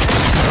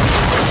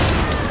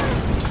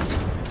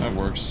 That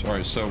works.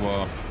 Alright,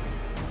 so,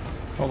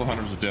 all the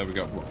hunters are dead. We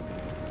got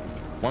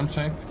one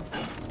tank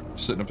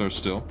sitting up there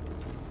still.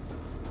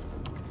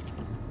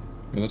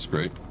 Yeah, that's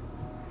great.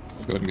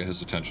 I'll go ahead and get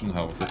his attention. The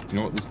hell with it. You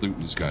know what? Let's loot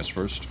these guys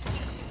first.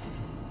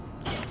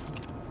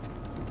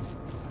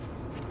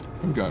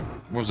 We got...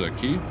 What was that,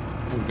 key?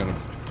 Oh, we got a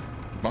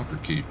bunker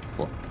key.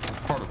 Well,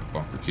 part of a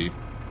bunker key.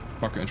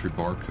 Bunker entry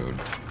barcode.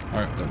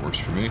 Alright, that works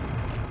for me.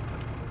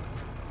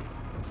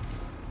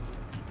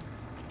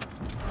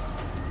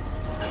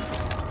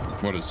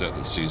 What is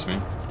that sees me?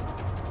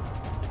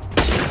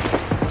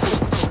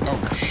 Oh,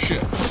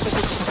 shit.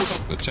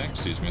 The tank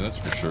sees me, that's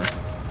for sure.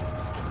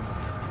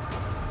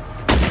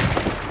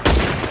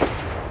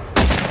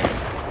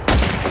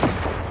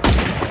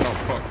 Oh,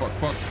 fuck, fuck,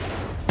 fuck.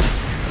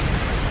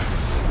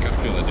 Gotta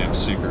kill that damn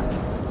seeker.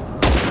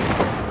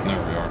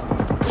 There we are.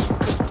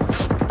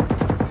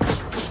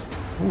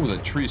 Ooh,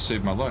 that tree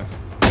saved my life.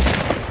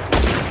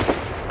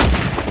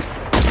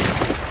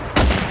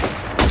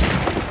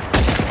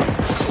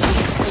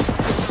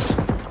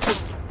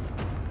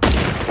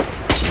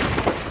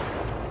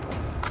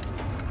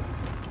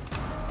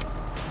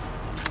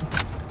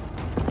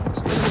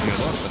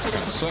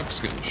 Sucks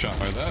getting shot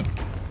by that.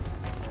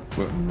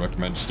 Wouldn't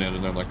recommend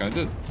standing there like I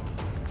did.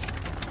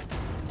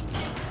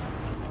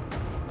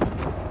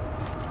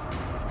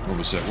 What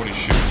was that? What did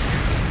he shoot?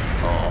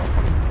 Oh,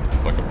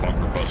 like a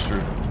bunker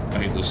buster.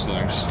 I hate those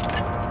things.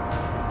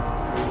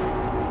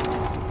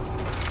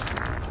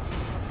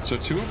 So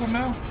two of them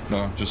now?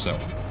 No, just that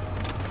one.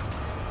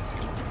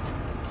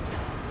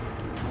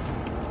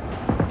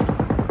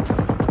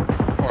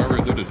 Oh, I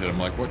really did hit him.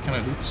 Like, what can I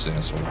do to this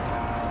asshole?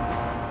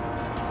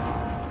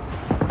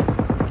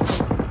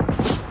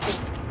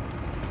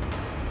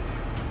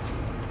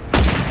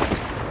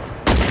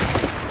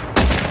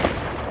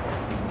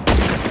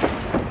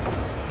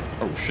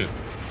 Shit.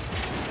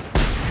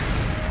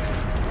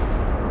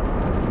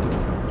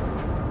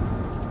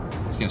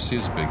 Can't see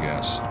his big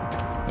ass.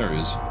 There he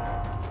is.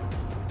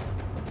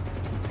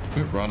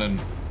 Quit running.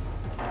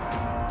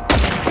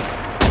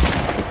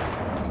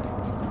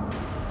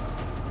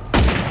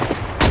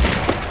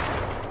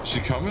 Is he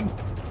coming?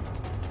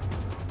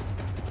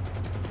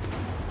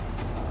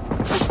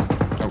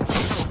 Oh,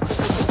 shit.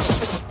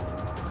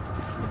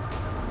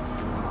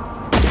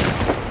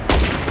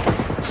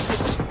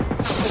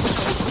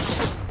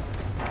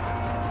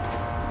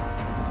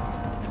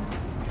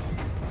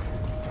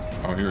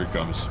 Oh, here he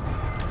comes.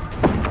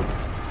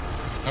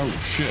 Oh,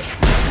 shit.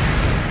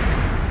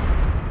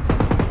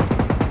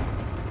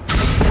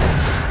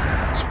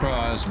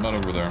 Surprise, I'm not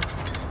over there.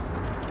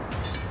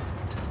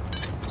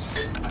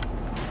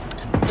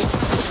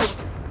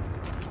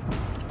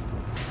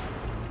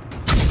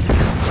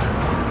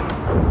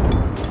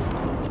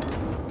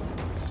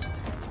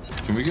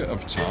 Can we get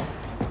up top?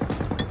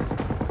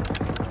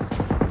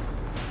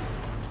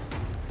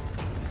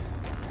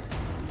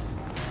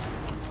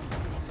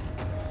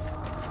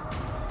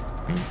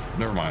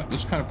 Never mind.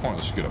 This is kind of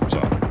pointless to get up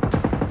top.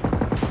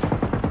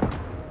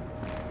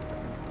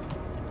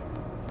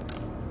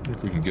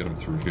 If we can get him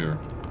through here.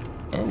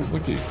 Oh,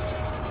 looky.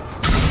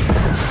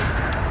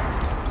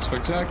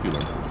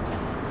 Spectacular.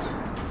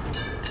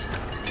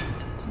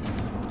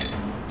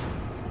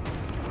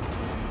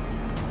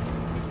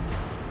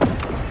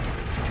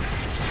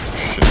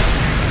 Shit.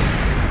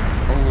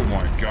 Oh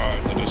my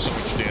god, that does so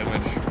much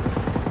damage.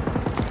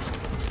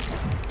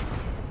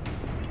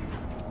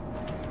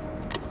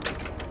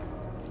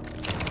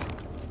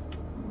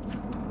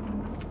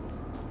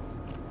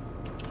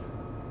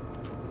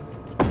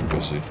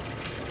 See.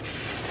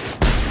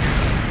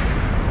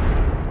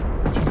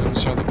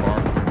 Inside the bar.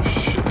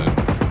 Shit.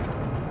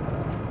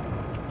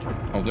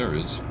 Oh, there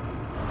is.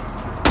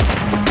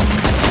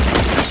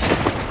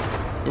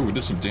 Oh, we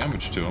did some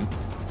damage to him.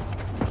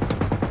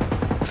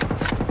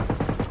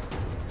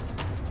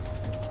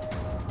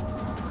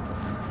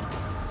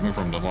 I'm waiting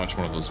for him to launch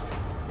one of those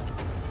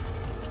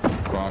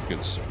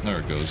rockets.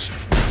 There it goes.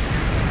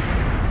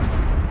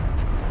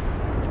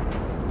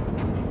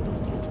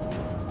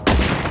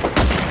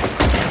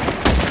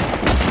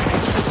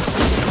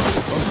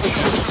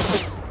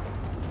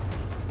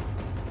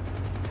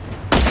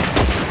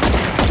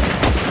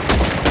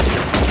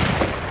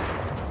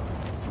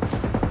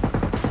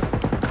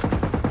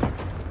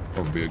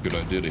 Be a good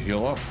idea to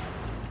heal up.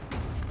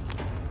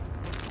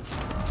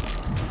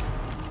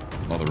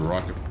 Another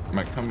rocket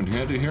might come in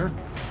handy here.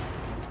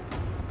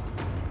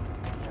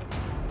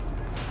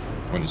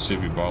 I'm going to see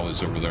if he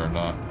volleys over there or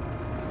not.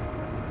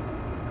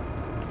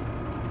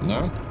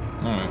 No?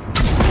 Alright.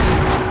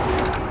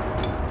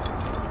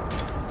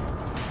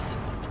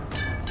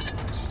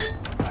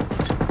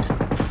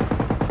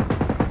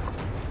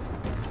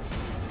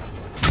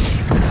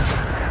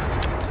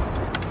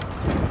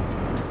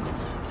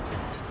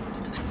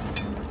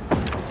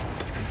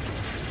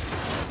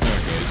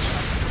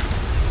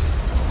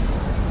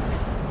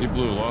 He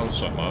blew a lot of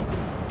something up.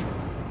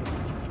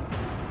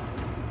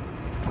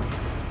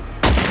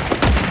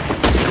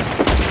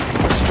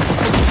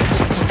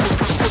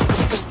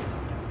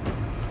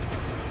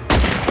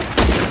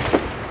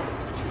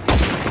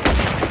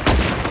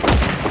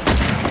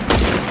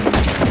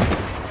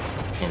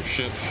 Oh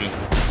shit, shit.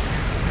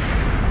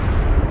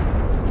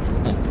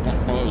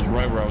 Oh, that was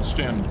right where I was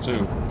standing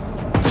too.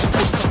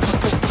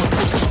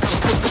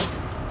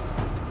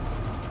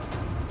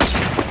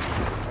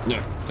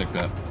 Yeah, take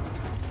that.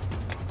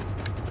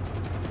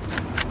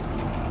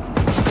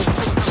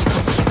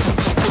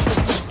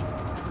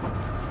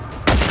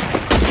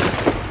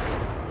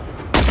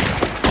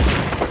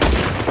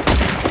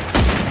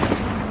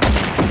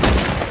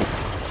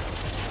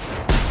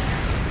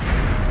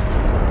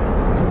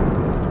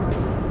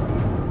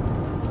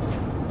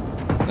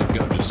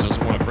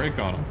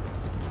 On him.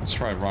 Let's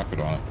try a rocket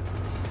on it.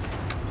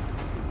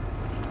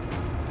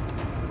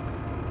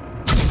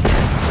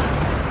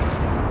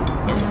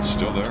 No, it's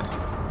still there.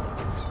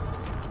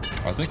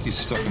 I think he's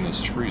stuck in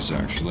those trees,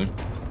 actually.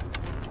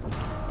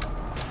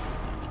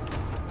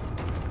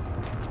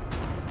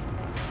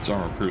 His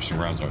armor-piercing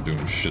rounds aren't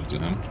doing shit to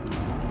him.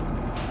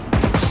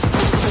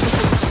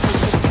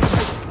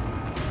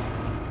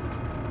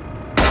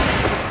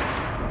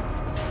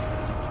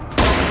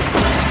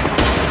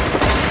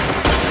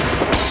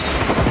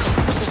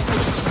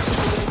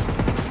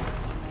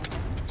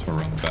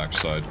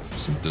 Backside,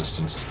 some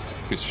distance.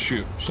 In case he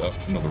shoots up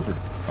another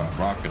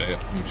rocket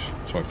at me,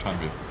 so I have time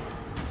to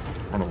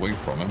run away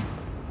from him.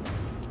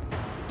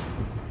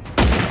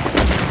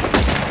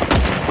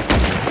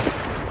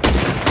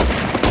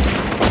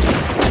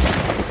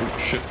 Oh,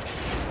 shit.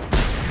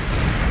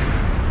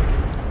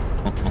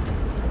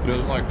 He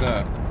doesn't like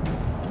that.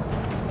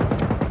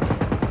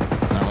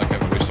 Not like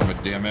having to waste all my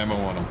damn ammo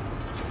on him.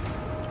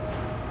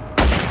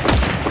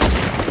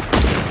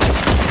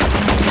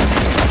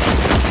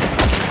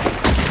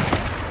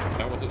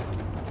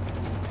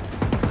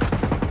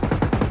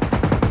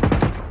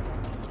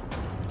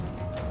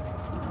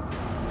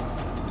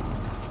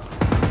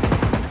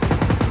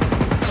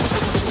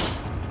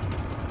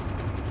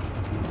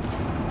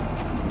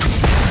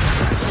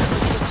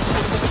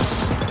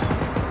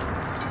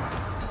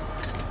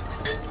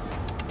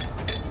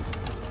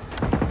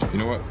 You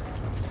know what?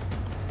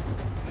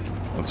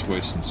 Let's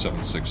waste some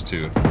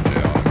 7.62 if we're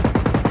down.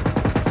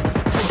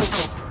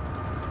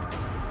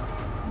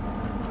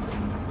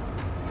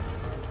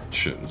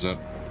 Shit, is that?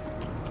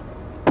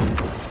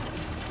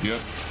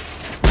 Yep.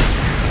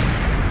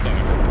 Thought I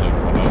would blow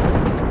one up.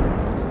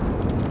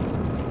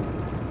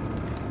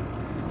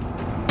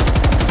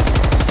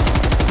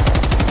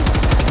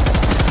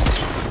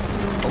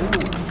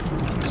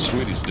 Oh,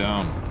 Sweetie's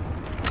down.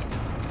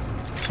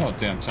 Oh,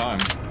 damn time.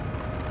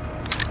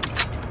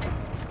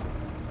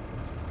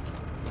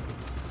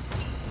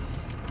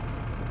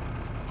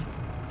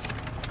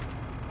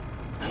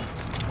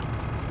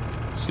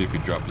 See if he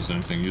dropped us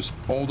anything useful.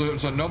 Oh,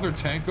 there's another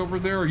tank over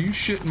there. Are you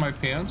shitting my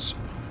pants?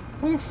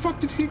 Where the fuck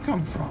did he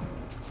come from?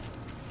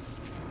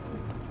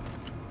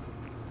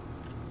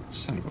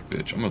 Son of a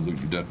bitch. I'm gonna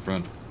loot you dead,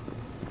 friend.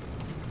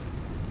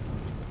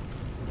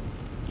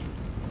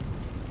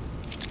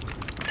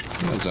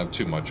 He doesn't have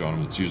too much on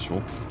him that's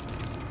useful.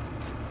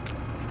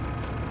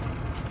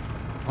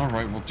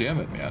 Alright, well damn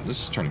it, man.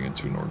 This is turning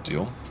into an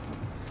ordeal.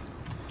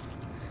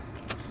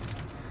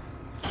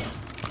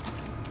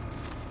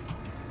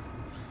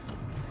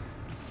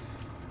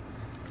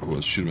 Oh,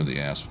 let's shoot him in the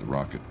ass with the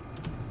rocket.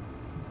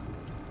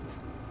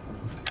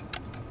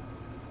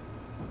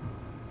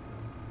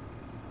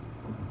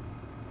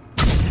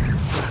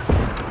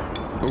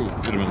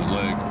 Oh, hit him in the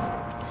leg.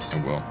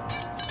 Oh well.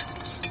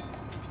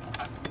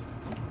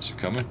 Is he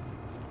coming?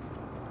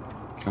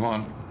 Come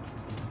on.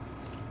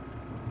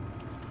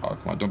 Oh,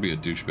 come on, don't be a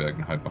douchebag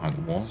and hide behind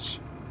the walls.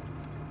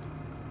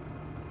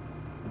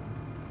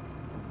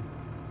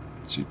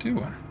 What's he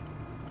doing?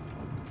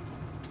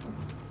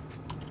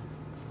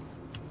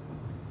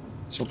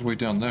 It's all the way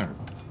down there.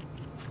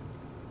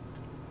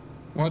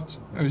 What?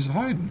 Oh, he's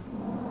hiding.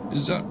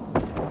 Is that...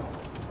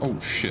 Oh,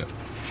 shit.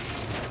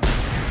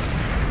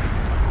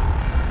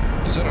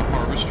 Is that a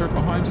harvester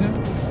behind him?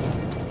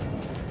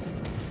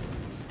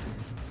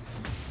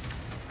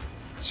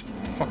 It's a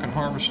fucking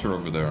harvester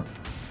over there.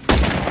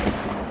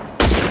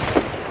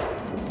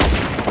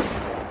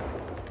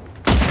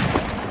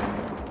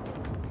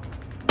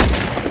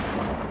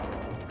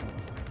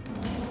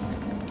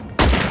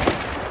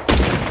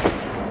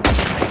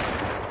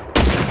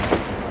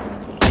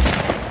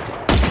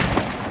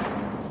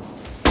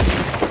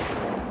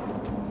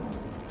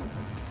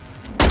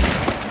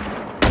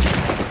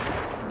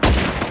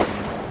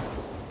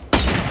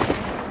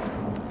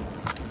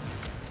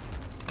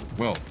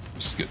 Well,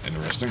 this is getting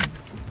interesting.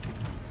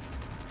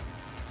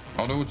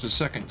 Oh no, it's a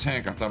second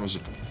tank. I thought it was a...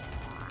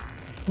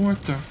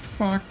 What the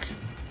fuck?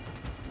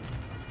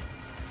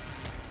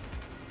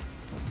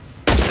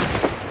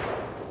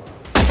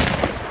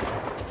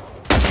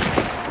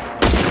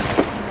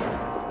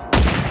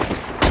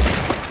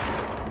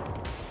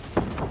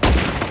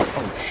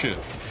 Oh shit.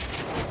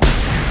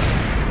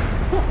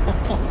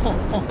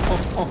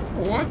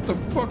 What the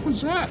fuck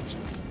was that?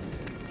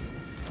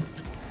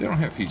 They don't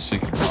have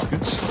heat-seeking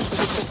rockets.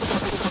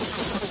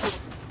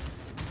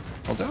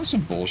 Well, that was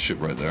some bullshit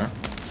right there.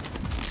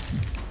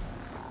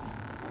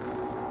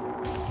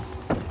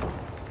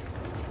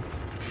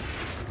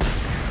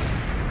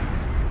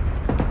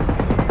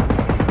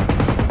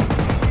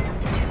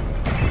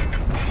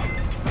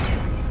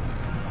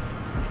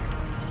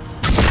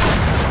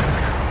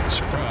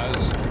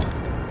 Surprise.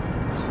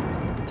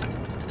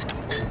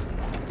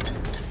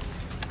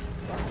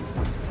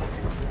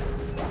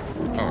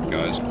 Oh,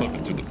 guys,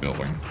 clipping through the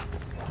building.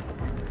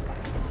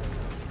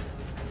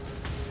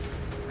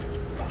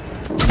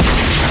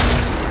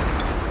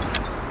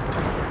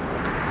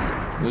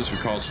 At least we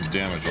caused some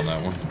damage on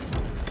that one.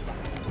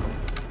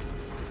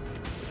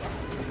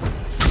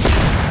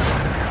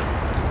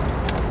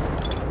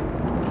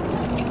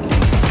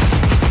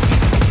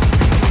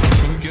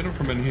 Can we get him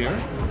from in here?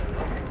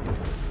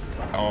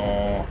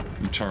 Oh,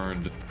 he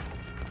turned.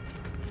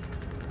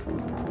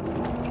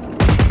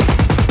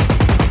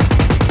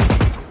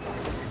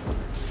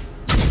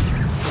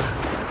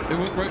 It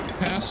went right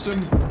past him.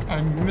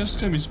 I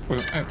missed him. He's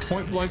at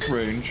point blank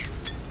range.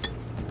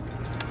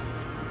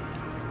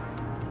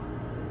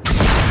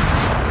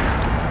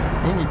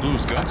 Oh, we blew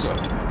his guts up.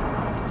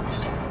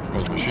 Well,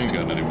 his machine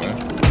gun anyway.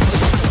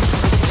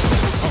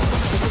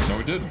 Oh, no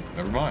we didn't.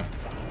 Never mind.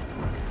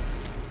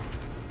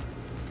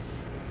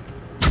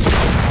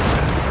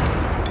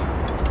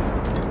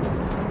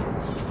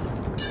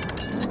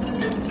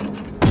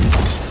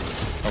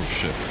 Oh,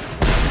 shit.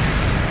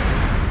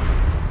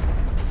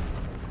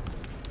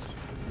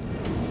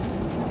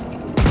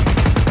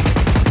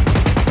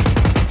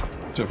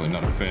 Definitely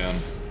not a fan.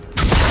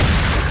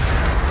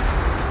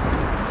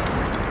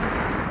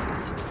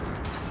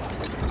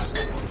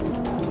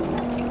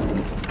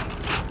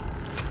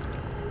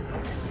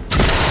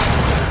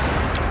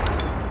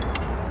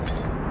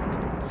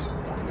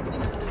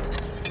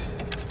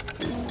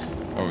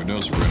 Oh, he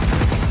knows we're in.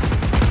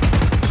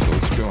 So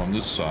let's go on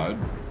this side.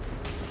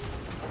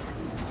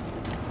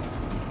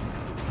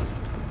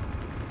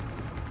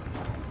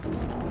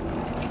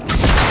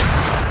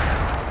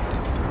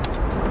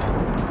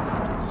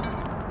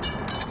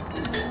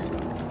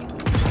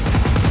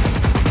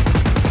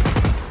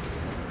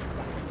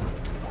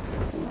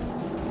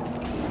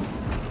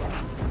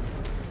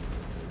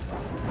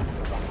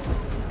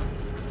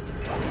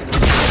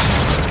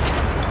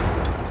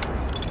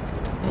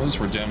 At least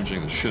we're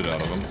damaging the shit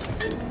out of them.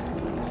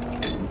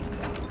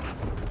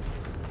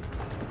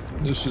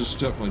 This is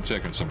definitely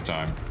taking some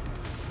time.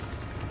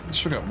 I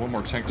still got one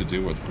more tank to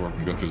deal with before I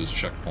can go through this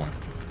checkpoint.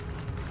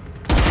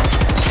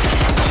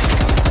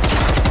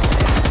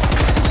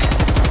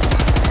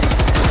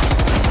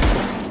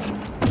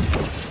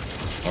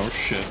 Oh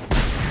shit.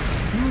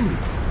 Whew.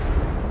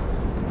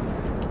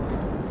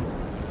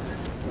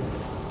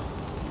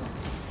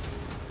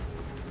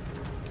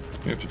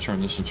 We have to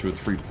turn this into a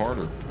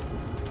three-parter.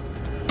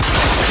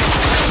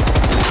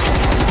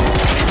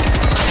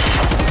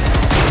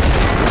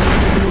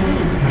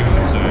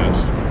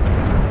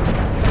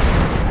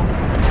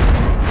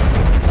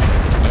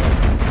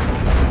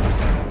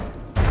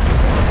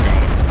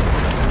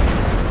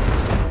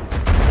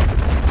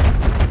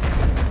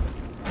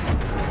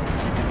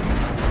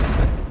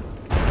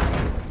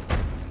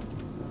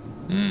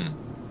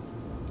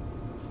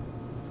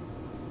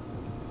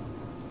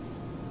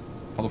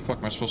 fuck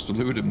am I supposed to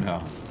loot him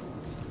now?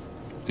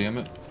 Damn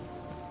it.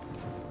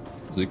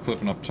 Is he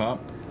clipping up top?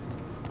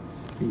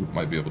 Ooh,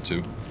 might be able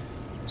to.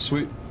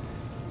 Sweet.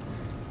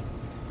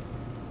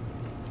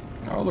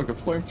 Oh, look, a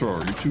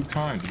flamethrower. You're too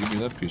kind to give me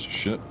that piece of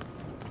shit.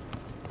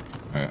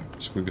 Alright,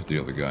 let's go get the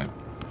other guy.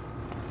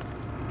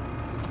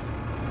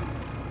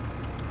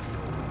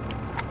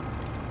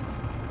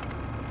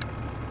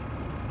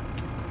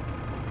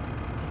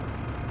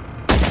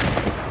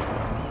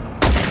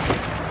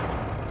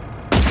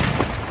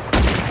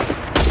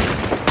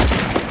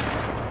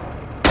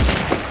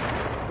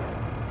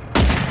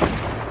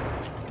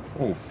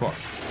 Oh, fuck.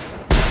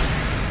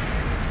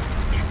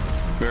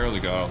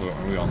 Barely got out of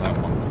the way on that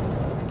one.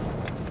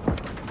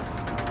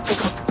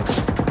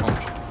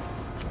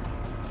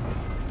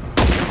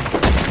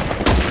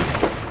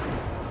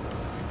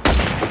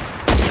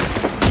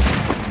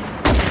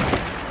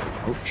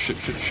 Oh, shit.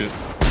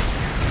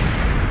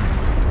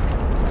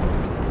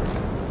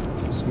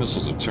 These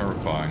missiles are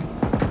terrifying.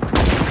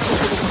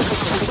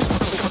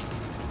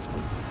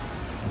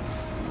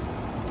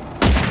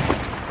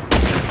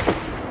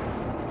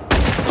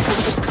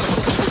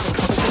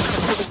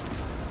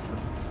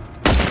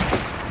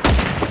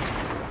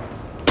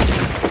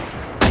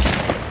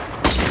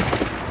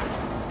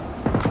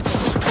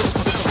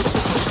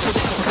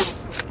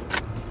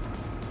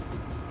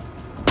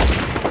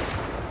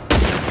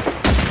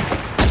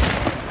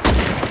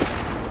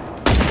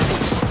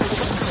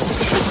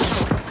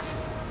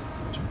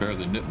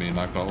 Barely nipped me and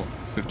knocked all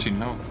 15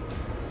 health.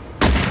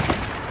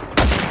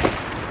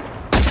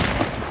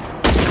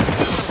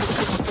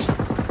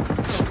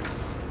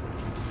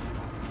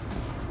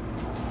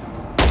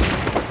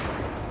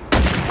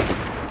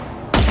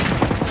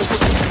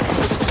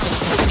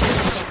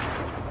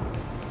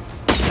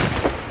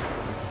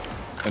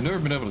 I've never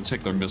been able to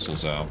take their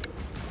missiles out.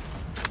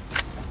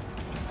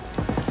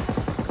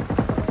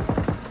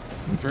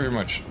 I'd very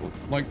much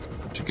like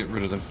to get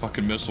rid of that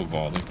fucking missile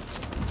volley.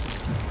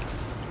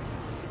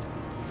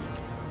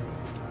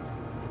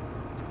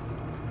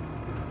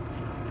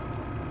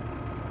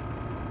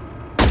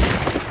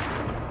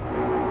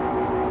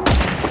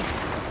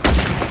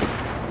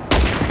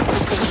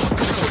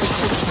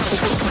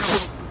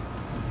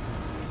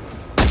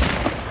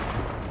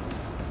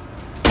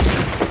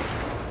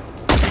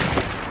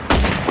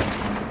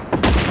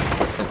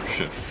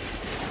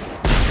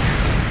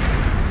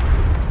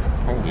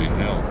 Holy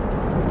hell.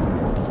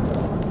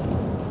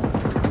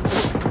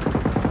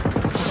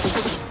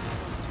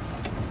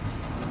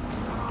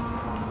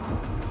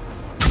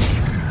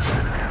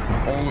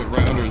 Oh, it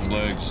right under his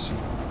legs.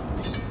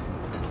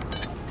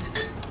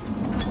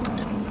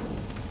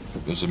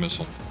 There's a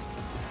missile.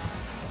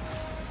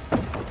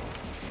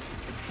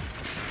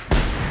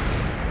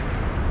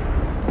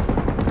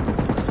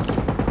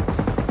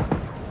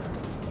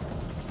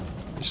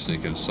 Just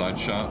sneak in a side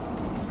shot.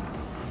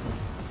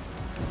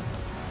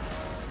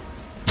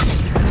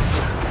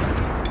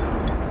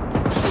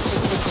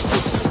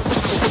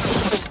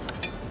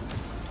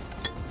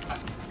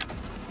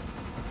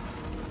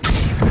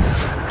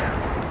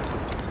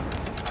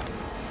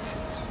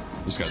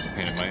 This guy's a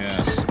pain in my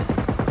ass.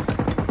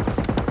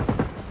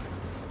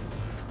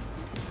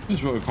 This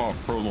is what we call a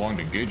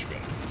prolonged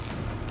engagement.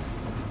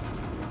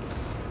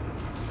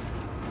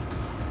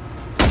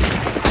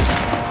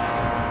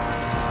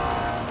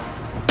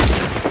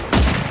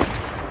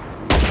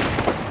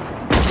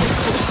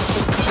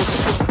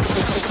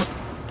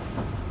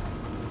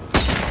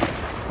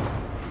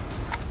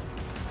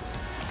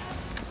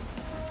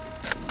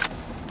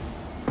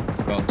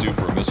 About due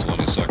for a missile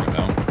any second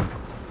now.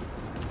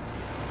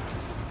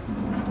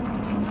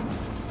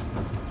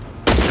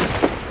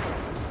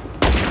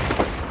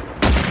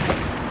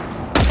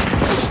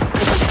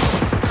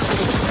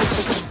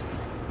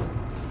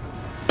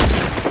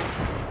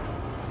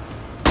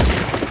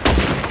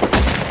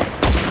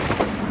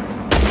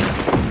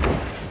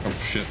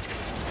 Shit.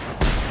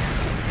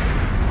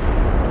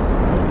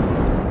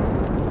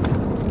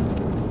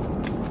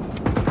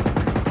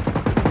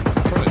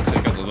 Try to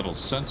take out the little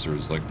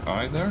sensors, like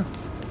eye there.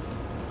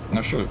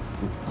 Not sure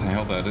what the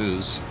hell that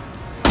is.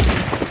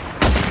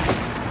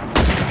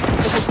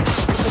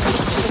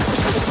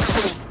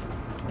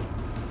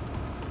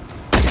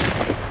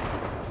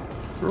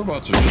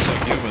 Robots are just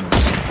like humans.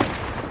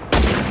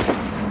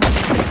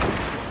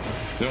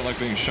 They don't like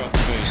being shot in the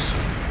face.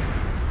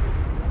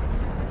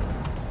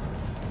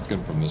 Get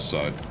him from this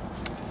side.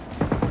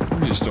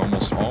 I used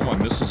almost all my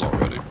missiles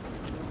already.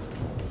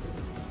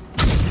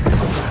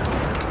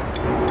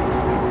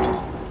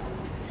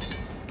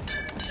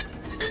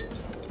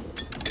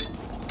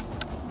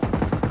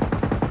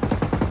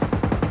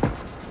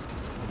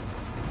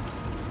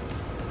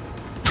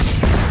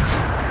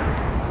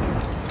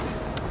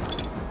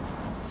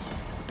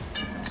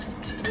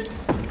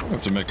 I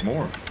have to make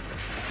more.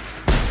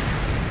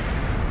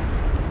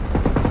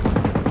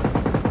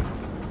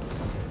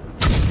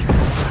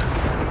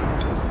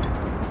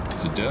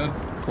 Dead?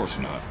 Of course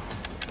not.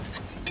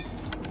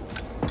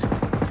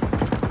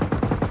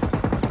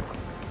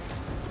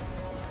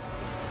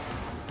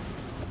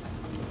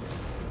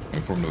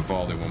 for him to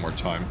volley one more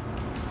time.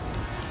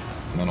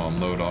 And then I'll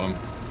unload on him.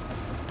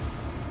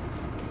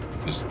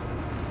 Just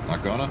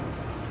not gonna?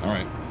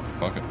 Alright,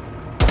 fuck it.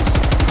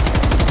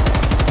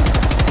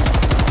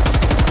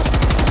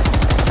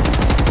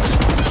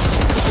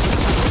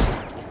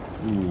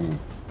 Ooh.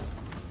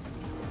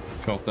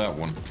 Felt that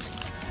one.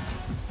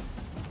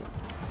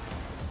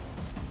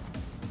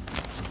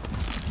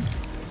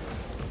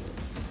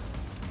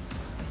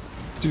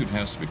 Dude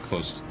has to be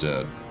close to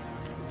dead.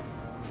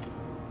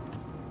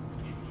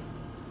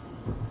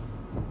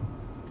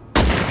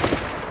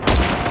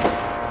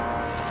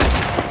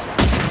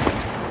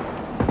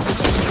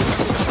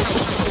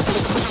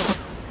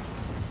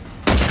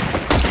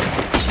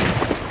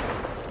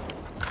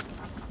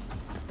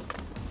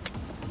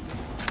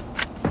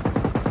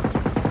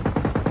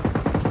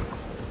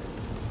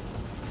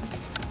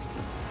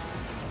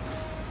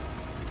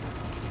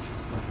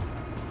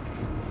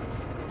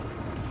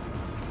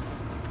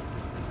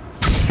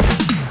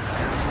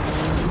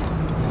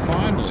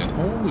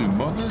 Holy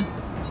mother.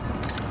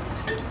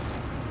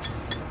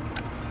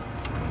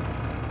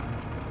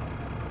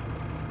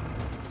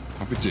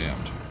 I'll be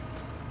damned.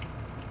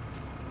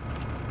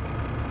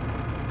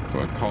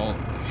 Do I call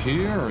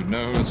here or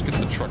no? Let's get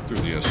the truck through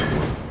the escort.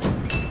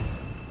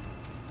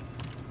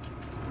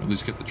 At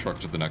least get the truck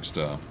to the next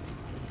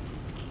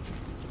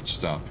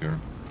stop here.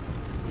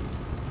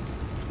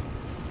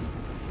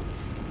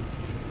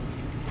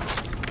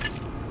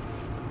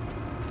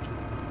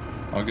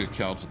 I'll get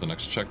Cal to the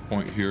next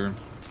checkpoint here,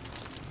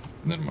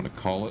 and then I'm gonna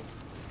call it.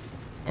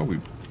 Oh, we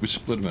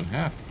split him in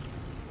half.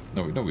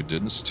 No, we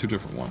didn't. It's two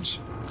different ones.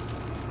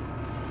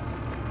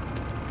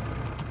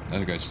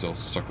 That guy's still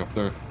stuck up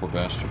there. Poor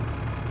bastard.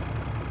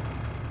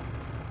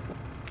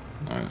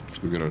 Alright, let's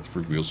go get our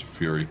 3 wheels of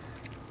fury.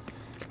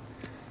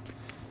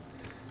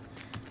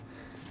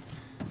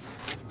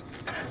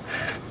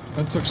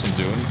 That took some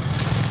doing.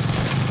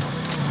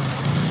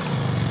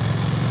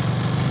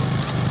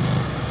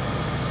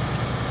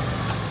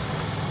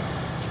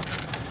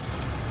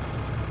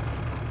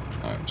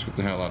 Let's get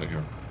the hell out of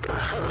here.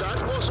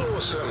 That was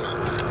awesome.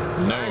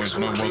 No, Thanks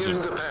no, for it clearing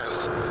wasn't. the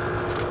path.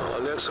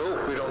 Let's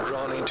hope we don't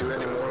run into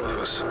any more of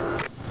those.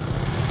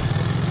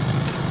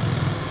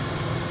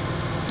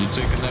 You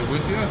taking that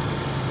with you?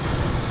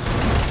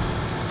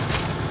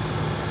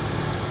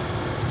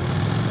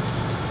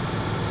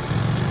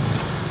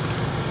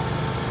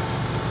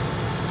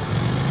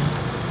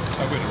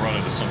 I'm going to run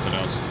into something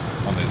else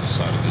on the other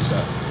side of this.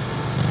 I've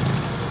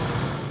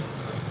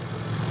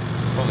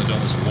only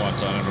done this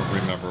once. I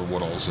don't remember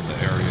what all's in the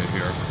area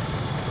here.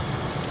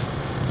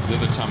 The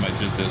other time I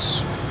did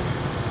this,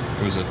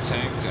 it was a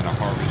tank and a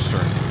harvester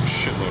and a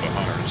shitload of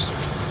hunters.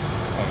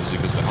 Obviously,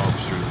 because the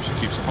harvester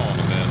keeps calling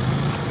them in.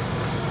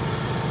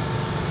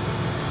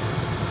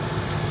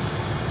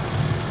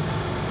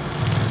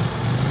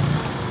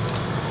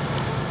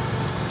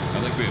 I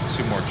think we have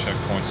 2 more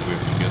checkpoints that we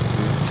have to get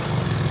through.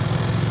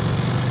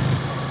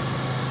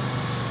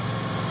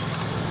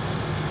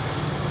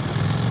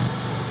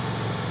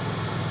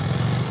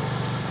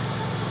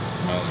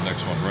 Well, the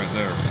next one right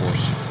there, of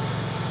course.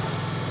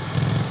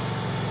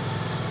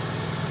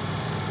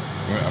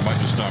 I might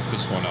just knock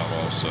this one out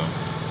also.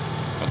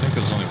 I think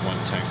there's only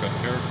 1 tank up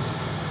here.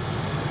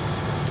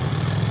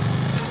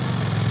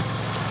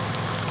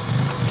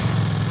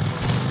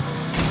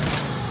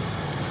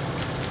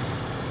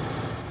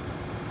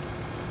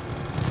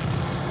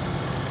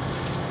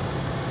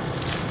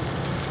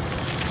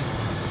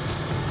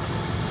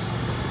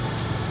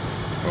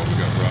 Oh, we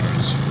got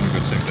runners. I'm gonna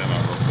go take them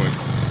out real quick.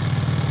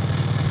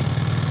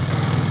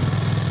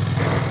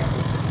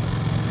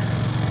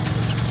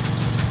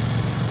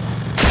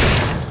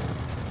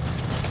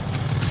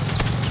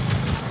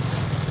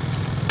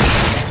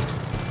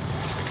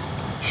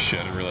 Shit,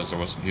 I didn't realize I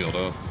wasn't healed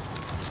up.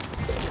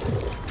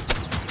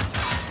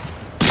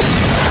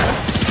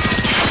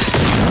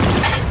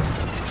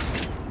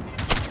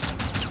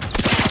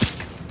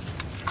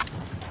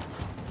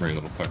 Great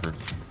little pecker.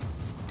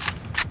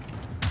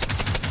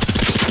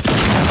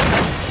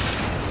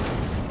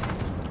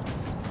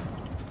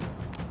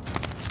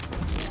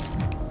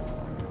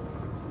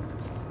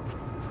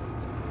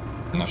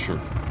 I'm not sure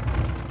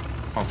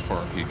how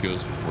far he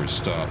goes before he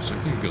stops. I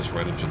think he goes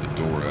right into the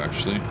door,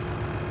 actually.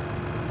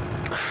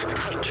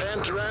 I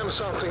can't ram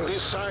something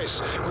this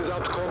size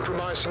without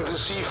compromising the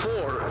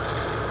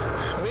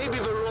C4. Maybe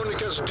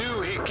Veronica's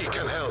doohickey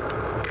can help.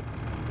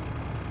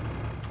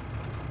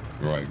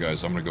 Alright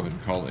guys, I'm gonna go ahead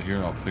and call it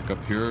here. I'll pick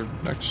up here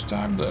next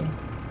time then.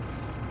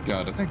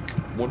 God, I think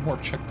 1 more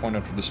checkpoint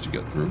after this to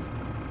get through.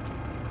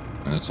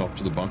 And it's off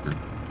to the bunker.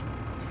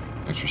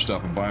 Thanks for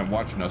stopping by and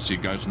watching. I'll see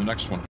you guys in the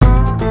next one.